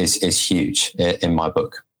is huge in my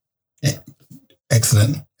book.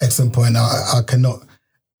 Excellent point. I cannot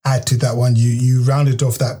add to that one. You rounded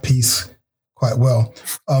off that piece quite well.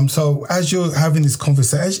 So as you're having this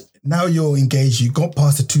conversation, now you're engaged, you've gone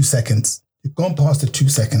past the 2 seconds.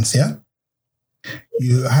 Yeah?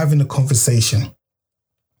 You're having a conversation.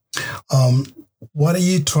 What are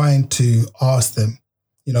you trying to ask them?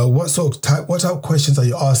 What type of questions are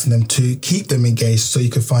you asking them to keep them engaged, so you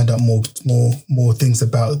can find out more things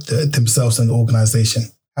about themselves and the organization?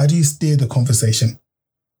 How do you steer the conversation?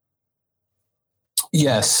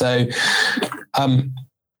 Yeah, so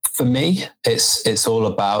for me, it's all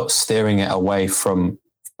about steering it away from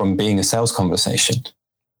being a sales conversation.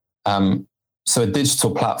 So a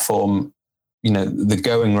digital platform, the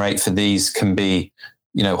going rate for these can be,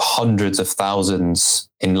 hundreds of thousands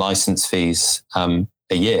in license fees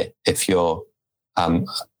a year if you're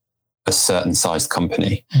a certain sized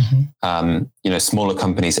company. Mm-hmm. Smaller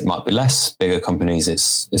companies, it might be less. Bigger companies,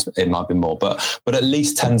 it might be more. But at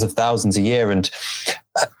least tens of thousands a year, and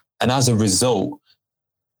as a result,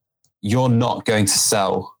 you're not going to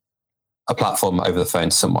sell a platform over the phone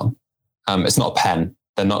to someone. It's not a pen.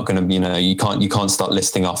 They're not going to, you can't start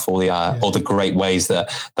listing off all the great ways that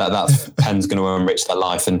pen's going to enrich their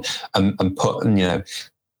life and put,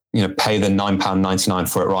 pay the £9.99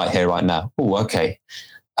 for it right here, right now. Oh, okay.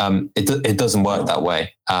 It doesn't work that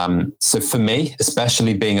way. So for me,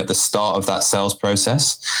 especially being at the start of that sales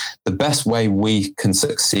process, the best way we can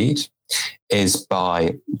succeed is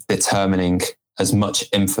by determining as much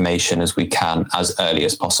information as we can as early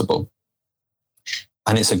as possible.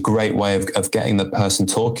 And it's a great way of getting the person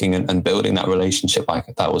talking and building that relationship like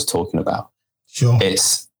that I was talking about. Sure.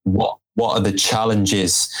 It's what are the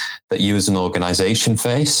challenges that you as an organization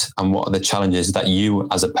face, and what are the challenges that you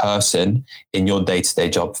as a person in your day-to-day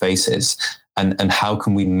job faces, and how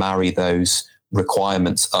can we marry those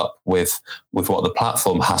requirements up with what the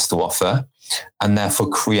platform has to offer, and therefore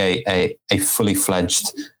create a fully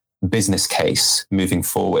fledged business case moving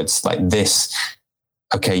forwards. Like this,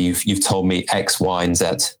 okay, you've told me X, Y, and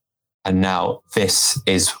Z, and now this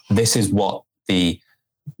is what the,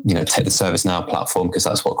 take the ServiceNow platform, because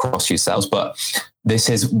that's what CrossU sells. But this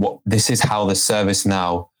is how the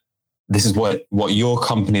ServiceNow, this is what your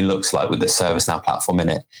company looks like with the ServiceNow platform in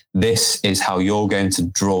it. This is how you're going to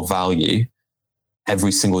draw value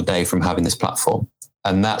every single day from having this platform.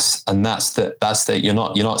 And that's you're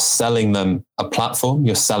not selling them a platform,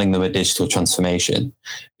 you're selling them a digital transformation.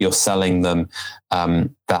 You're selling them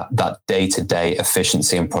that day-to-day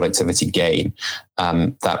efficiency and productivity gain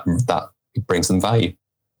that brings them value.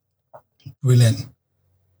 Brilliant.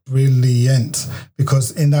 Because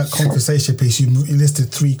in that conversation piece, you listed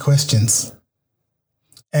 3 questions.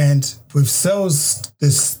 And with sales, the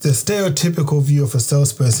stereotypical view of a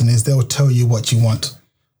salesperson is they'll tell you what you want.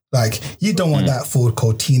 Like, you don't want that Ford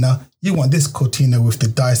Cortina. You want this Cortina with the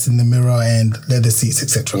dice in the mirror and leather seats,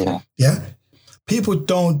 etc. Yeah. People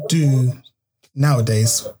don't do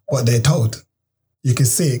nowadays what they're told. You can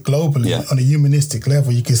see it globally on a humanistic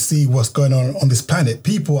level. You can see what's going on this planet.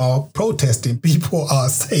 People are protesting. People are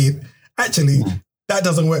saying, actually, that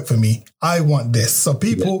doesn't work for me. I want this. So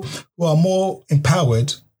people who are more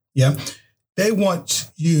empowered, they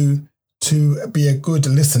want you to be a good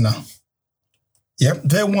listener. Yep,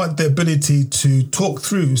 they want the ability to talk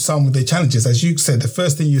through some of their challenges. As you said, the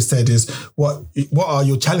first thing you said is, what are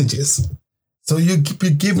your challenges? So you're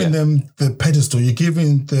giving them the pedestal, you're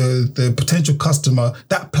giving the potential customer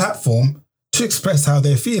that platform to express how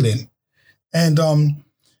they're feeling. And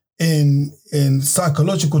in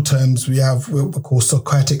psychological terms, we have what we call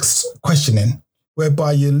Socratic questioning,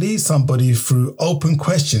 whereby you lead somebody through open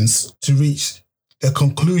questions to reach a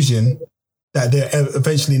conclusion that they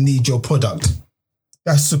eventually need your product.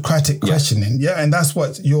 That's Socratic questioning. Yeah. And that's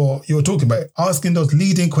what you're talking about. Asking those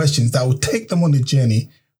leading questions that will take them on the journey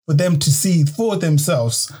for them to see for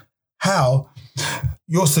themselves how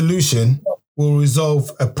your solution will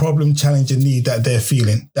resolve a problem, challenge, and need that they're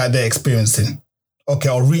feeling, that they're experiencing. Okay,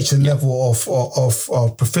 or reach a level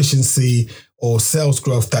of proficiency or sales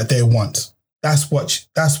growth that they want. That's what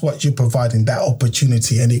you're providing, that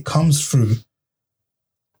opportunity. And it comes through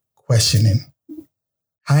questioning.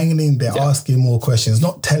 Hanging in there, asking more questions,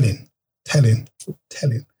 not telling. You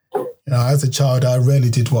know, as a child, I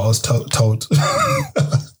rarely did what I was told.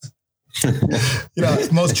 You know,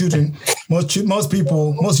 most children, most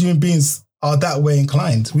people, most human beings are that way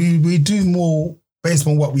inclined. We do more based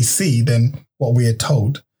on what we see than what we are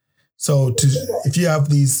told. So if you have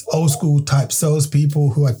these old school type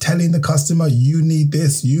salespeople who are telling the customer, you need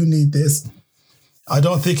this, I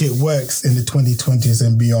don't think it works in the 2020s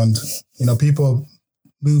and beyond. You know, people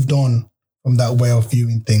moved on from that way of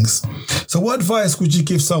viewing things. So what advice would you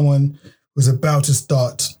give someone who's about to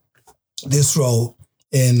start this role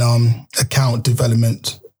in account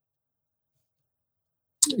development?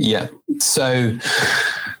 Yeah. So,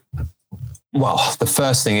 well, the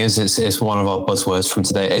first thing is it's one of our buzzwords from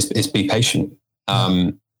today is be patient.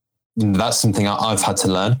 That's something I've had to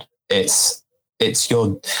learn. It's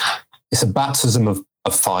a baptism of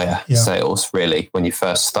fire sales, really, when you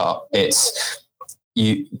first start.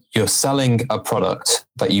 You're selling a product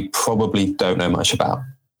that you probably don't know much about.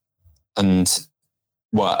 And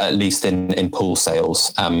well, at least in pool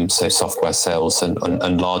sales, so software sales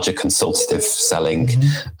and larger consultative selling,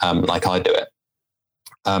 like I do it.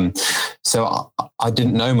 So I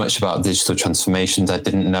didn't know much about digital transformations. I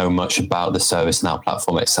didn't know much about the ServiceNow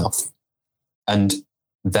platform itself. And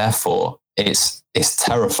therefore, it's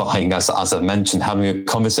terrifying, as I mentioned, having a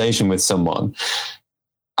conversation with someone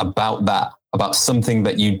about something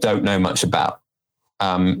that you don't know much about,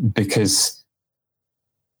 because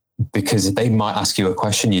they might ask you a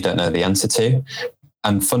question you don't know the answer to.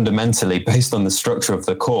 And fundamentally, based on the structure of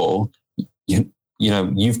the call, you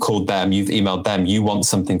know, you've called them, you've emailed them, you want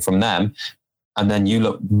something from them, and then you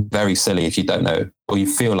look very silly if you don't know, or you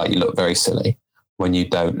feel like you look very silly when you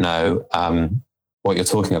don't know what you're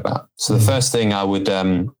talking about. So the first thing I would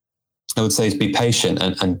say is be patient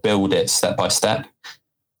and build it step by step.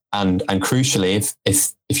 And crucially,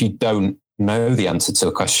 if you don't know the answer to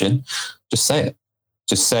a question, just say it.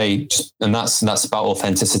 And that's about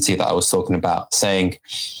authenticity that I was talking about. Saying,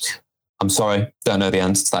 I'm sorry, don't know the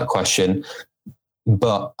answer to that question,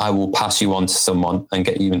 but I will pass you on to someone and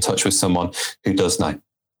get you in touch with someone who does know.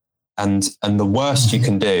 And the worst you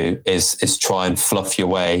can do is try and fluff your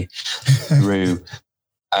way through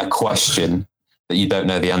a question that you don't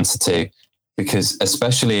know the answer to. Because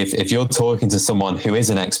especially if you're talking to someone who is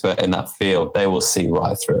an expert in that field, they will see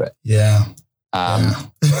right through it. Yeah. And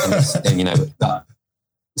you know,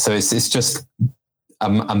 so it's just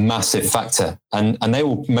a massive factor, and they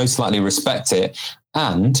will most likely respect it.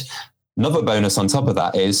 And another bonus on top of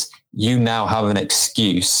that is you now have an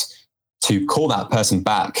excuse to call that person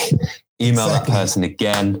back, email that person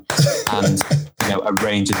again, and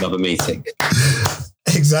arrange another meeting.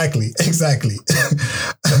 Exactly.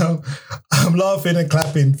 I'm laughing and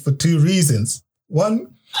clapping for two reasons.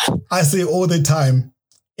 One, I see it all the time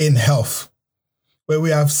in health, where we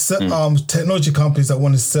have technology companies that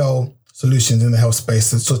want to sell solutions in the health space.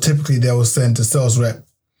 So typically they will send a sales rep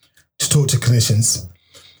to talk to clinicians.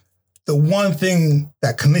 The one thing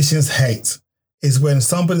that clinicians hate is when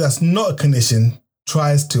somebody that's not a clinician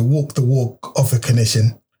tries to walk the walk of a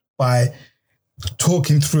clinician by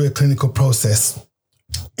talking through a clinical process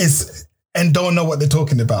and don't know what they're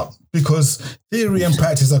talking about, because theory and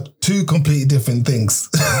practice are two completely different things.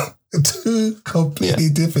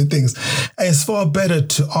 Different things. And it's far better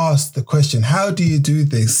to ask the question, how do you do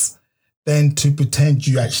this, than to pretend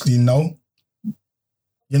you actually know.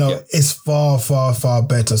 It's far, far, far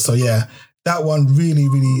better. So yeah, that one really,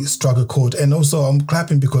 really struck a chord. And also I'm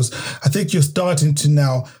clapping because I think you're starting to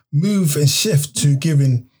now move and shift to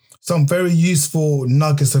giving some very useful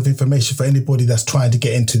nuggets of information for anybody that's trying to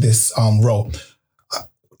get into this role.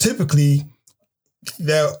 Typically,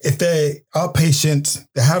 if they are patient,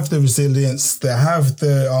 they have the resilience, they have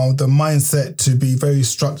the mindset to be very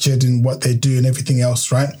structured in what they do and everything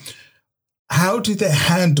else, right? How do they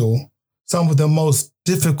handle some of the most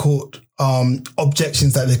difficult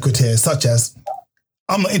objections that they could hear, such as,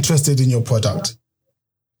 I'm not interested in your product?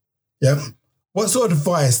 Yeah. What sort of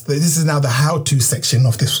advice, this is now the how-to section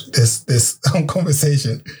of this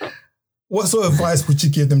conversation. What sort of advice would you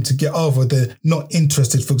give them to get over the not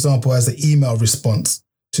interested, for example, as an email response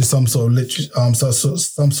to some sort of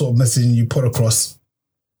some sort of messaging you put across?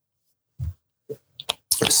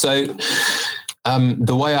 So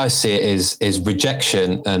the way I see it is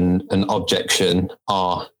rejection and objection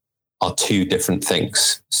are two different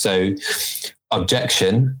things. So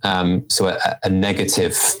objection, so a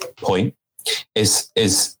negative point,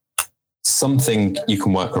 is something you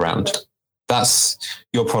can work around. That's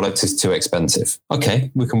your product is too expensive.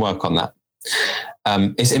 Okay, we can work on that.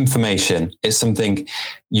 It's information. It's something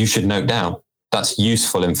you should note down. That's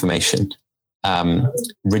useful information.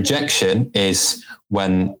 Rejection is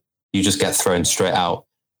when you just get thrown straight out,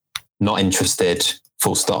 not interested,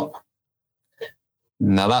 full stop.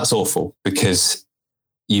 Now that's awful because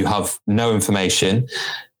you have no information.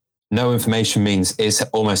 No information means it's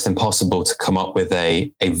almost impossible to come up with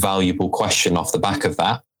a valuable question off the back of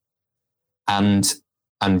that. And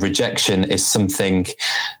rejection is something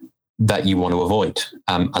that you want to avoid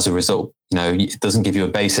as a result. It doesn't give you a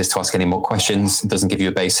basis to ask any more questions. It doesn't give you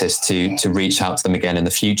a basis to reach out to them again in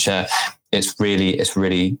the future. It's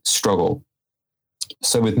really struggle.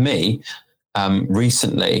 So with me,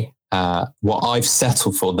 recently, what I've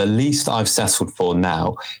settled for, the least I've settled for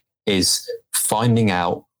now, is finding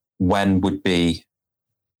out when would be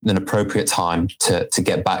an appropriate time to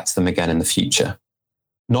get back to them again in the future.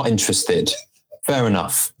 Not interested. Fair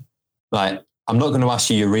enough. Like, I'm not going to ask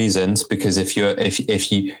you your reasons, because if you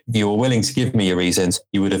were willing to give me your reasons,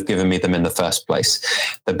 you would have given me them in the first place.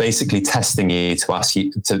 They're basically testing you to ask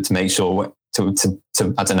you to make sure to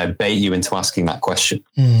I don't know, bait you into asking that question.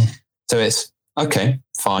 So it's okay,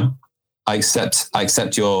 fine. I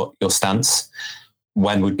accept your stance.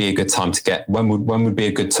 When would be a good time when would be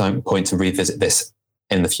a good point to revisit this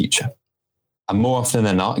in the future? And more often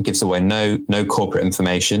than not, it gives away no corporate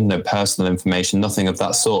information, no personal information, nothing of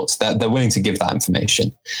that sort. They're willing to give that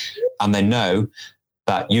information, and they know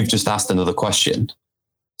that you've just asked another question.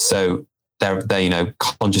 So they're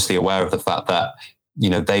consciously aware of the fact that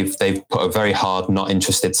they've put a very hard, not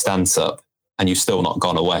interested stance up, and you've still not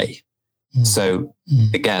gone away. So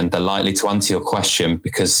again, they're likely to answer your question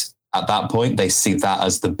because at that point they see that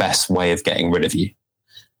as the best way of getting rid of you.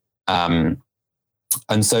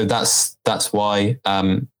 And so that's why.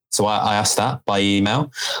 So I asked that by email,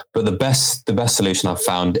 but the best solution I've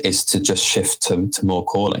found is to just shift to more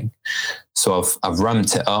calling. So I've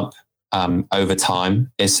ramped it up over time.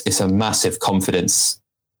 It's a massive confidence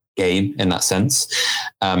game in that sense.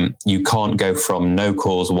 You can't go from no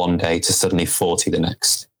calls one day to suddenly 40 the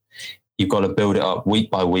next. You've got to build it up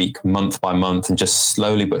week by week, month by month, and just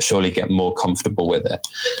slowly but surely get more comfortable with it.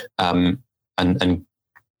 And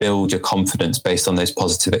build your confidence based on those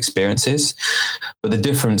positive experiences. But the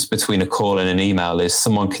difference between a call and an email is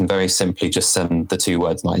someone can very simply just send the 2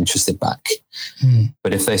 words, not interested, back.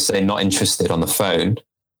 But if they say not interested on the phone,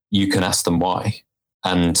 you can ask them why.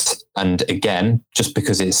 And again, just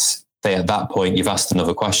because at that point, you've asked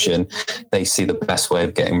another question, they see the best way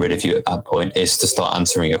of getting rid of you at that point is to start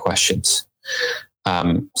answering your questions.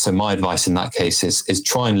 So my advice in that case is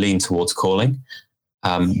try and lean towards calling.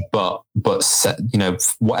 But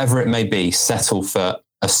whatever it may be, settle for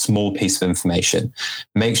a small piece of information.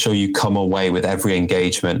 Make sure you come away with every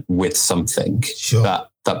engagement with something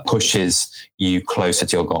that pushes you closer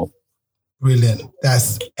to your goal. Brilliant.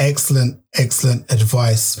 That's excellent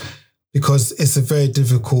advice, because it's a very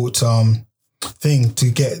difficult thing to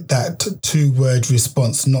get that 2-word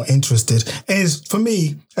response, not interested. And for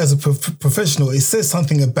me, as a professional, it says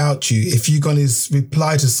something about you if you're going to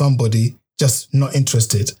reply to somebody just not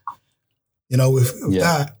interested. With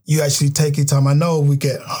that, you actually take your time. I know we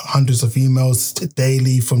get hundreds of emails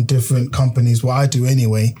daily from different companies, I do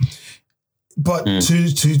anyway. But to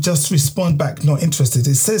just respond back not interested,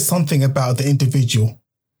 it says something about the individual.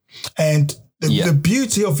 And the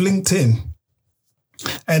beauty of LinkedIn,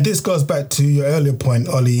 and this goes back to your earlier point,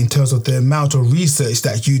 Ollie, in terms of the amount of research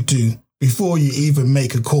that you do before you even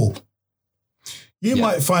make a call. You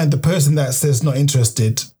might find the person that says not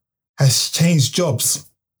interested has changed jobs.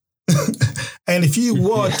 And if you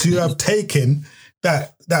were to have taken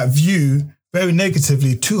that view very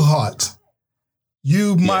negatively to heart,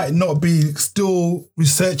 you might not be still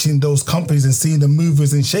researching those companies and seeing the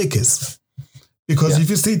movers and shakers. Because if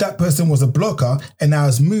you see that person was a blogger and now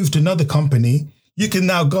has moved to another company, you can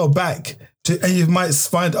now go back to, and you might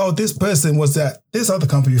find, oh, this person was at this other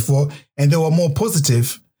company before and they were more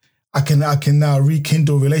positive. I can now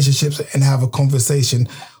rekindle relationships and have a conversation.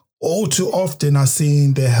 All too often I see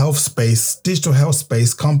in the health space, digital health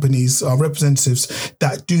space, companies, representatives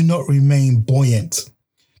that do not remain buoyant,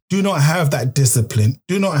 do not have that discipline,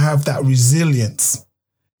 do not have that resilience,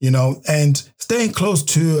 and staying close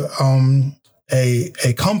to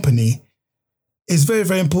a company is very,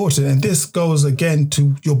 very important. And this goes again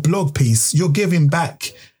to your blog piece. You're giving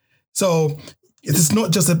back. So it's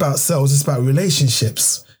not just about sales, it's about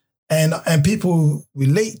relationships. And people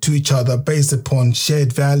relate to each other based upon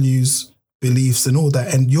shared values, beliefs, and all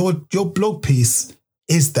that. And your blog piece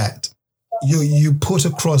is that. You put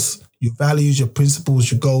across your values, your principles,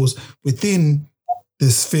 your goals within the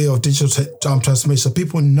sphere of digital transformation. So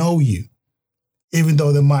people know you, even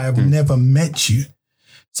though they might have never met you.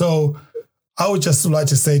 So I would just like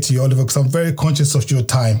to say to you, Oliver, because I'm very conscious of your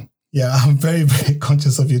time. Yeah, I'm very, very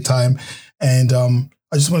conscious of your time. And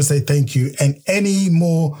I just want to say thank you. And any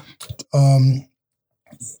more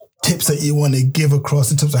tips that you want to give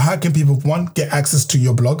across in terms of how can people, one, get access to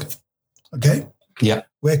your blog? Okay. Yeah.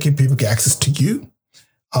 Where can people get access to you?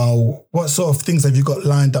 What sort of things have you got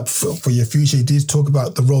lined up for your future? You did talk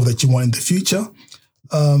about the role that you want in the future.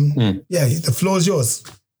 Yeah, the floor is yours.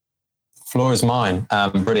 Floor is mine.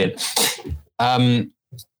 Brilliant. I've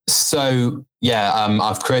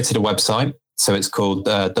created a website. So it's called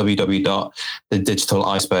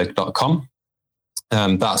www.thedigitalIceberg.com.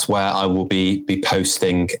 That's where I will be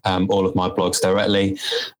posting all of my blogs directly.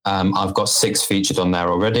 I've got 6 featured on there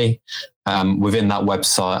already. Within that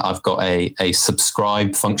website, I've got a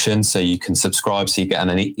subscribe function. So you can subscribe so you get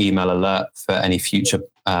an email alert for any future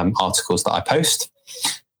articles that I post.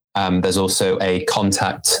 There's also a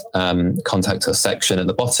contact us section at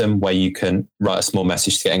the bottom where you can write a small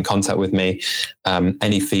message to get in contact with me.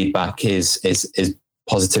 Any feedback is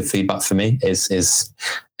positive feedback for me. So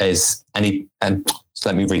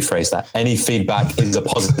let me rephrase that. Any feedback is a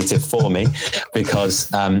positive for me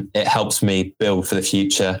because it helps me build for the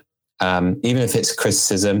future. Even if it's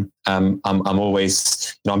criticism, I'm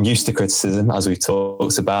always, I'm used to criticism, as we've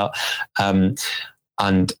talked about.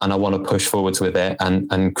 And I want to push forwards with it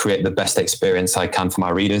and create the best experience I can for my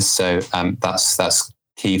readers. So that's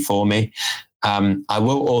key for me. I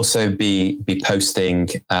will also be posting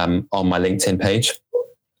on my LinkedIn page.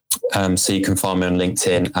 So you can find me on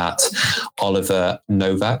LinkedIn at Oliver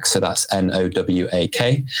Nowak. So that's Nowak.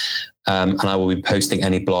 And I will be posting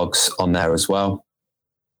any blogs on there as well.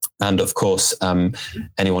 And of course,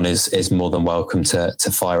 anyone is more than welcome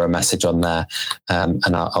to fire a message on there,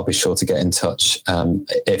 and I'll be sure to get in touch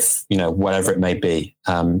if whatever it may be.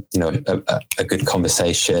 A good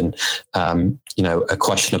conversation, a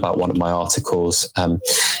question about one of my articles, and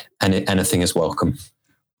anything is welcome.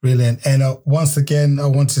 Brilliant. And once again, I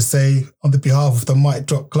want to say on the behalf of the Mic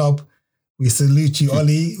Drop Club, we salute you,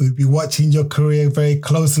 Ollie. We'll be watching your career very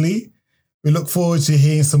closely. We look forward to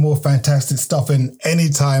hearing some more fantastic stuff. And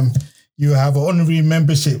anytime you have an honorary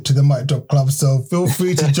membership to the Mic Drop Club, so feel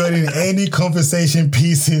free to join in any conversation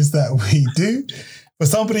pieces that we do. For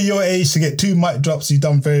somebody your age to get 2 mic drops, you've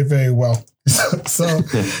done very, very well. So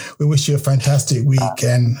we wish you a fantastic week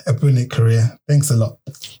and a brilliant career. Thanks a lot.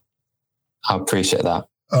 I appreciate that.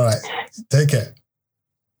 All right. Take care.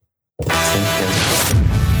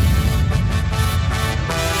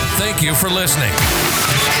 Thank you for listening.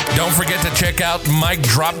 Don't forget to check out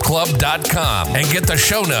micdropclub.com and get the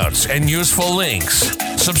show notes and useful links.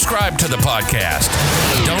 Subscribe to the podcast.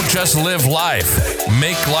 Don't just live life,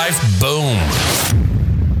 make life boom.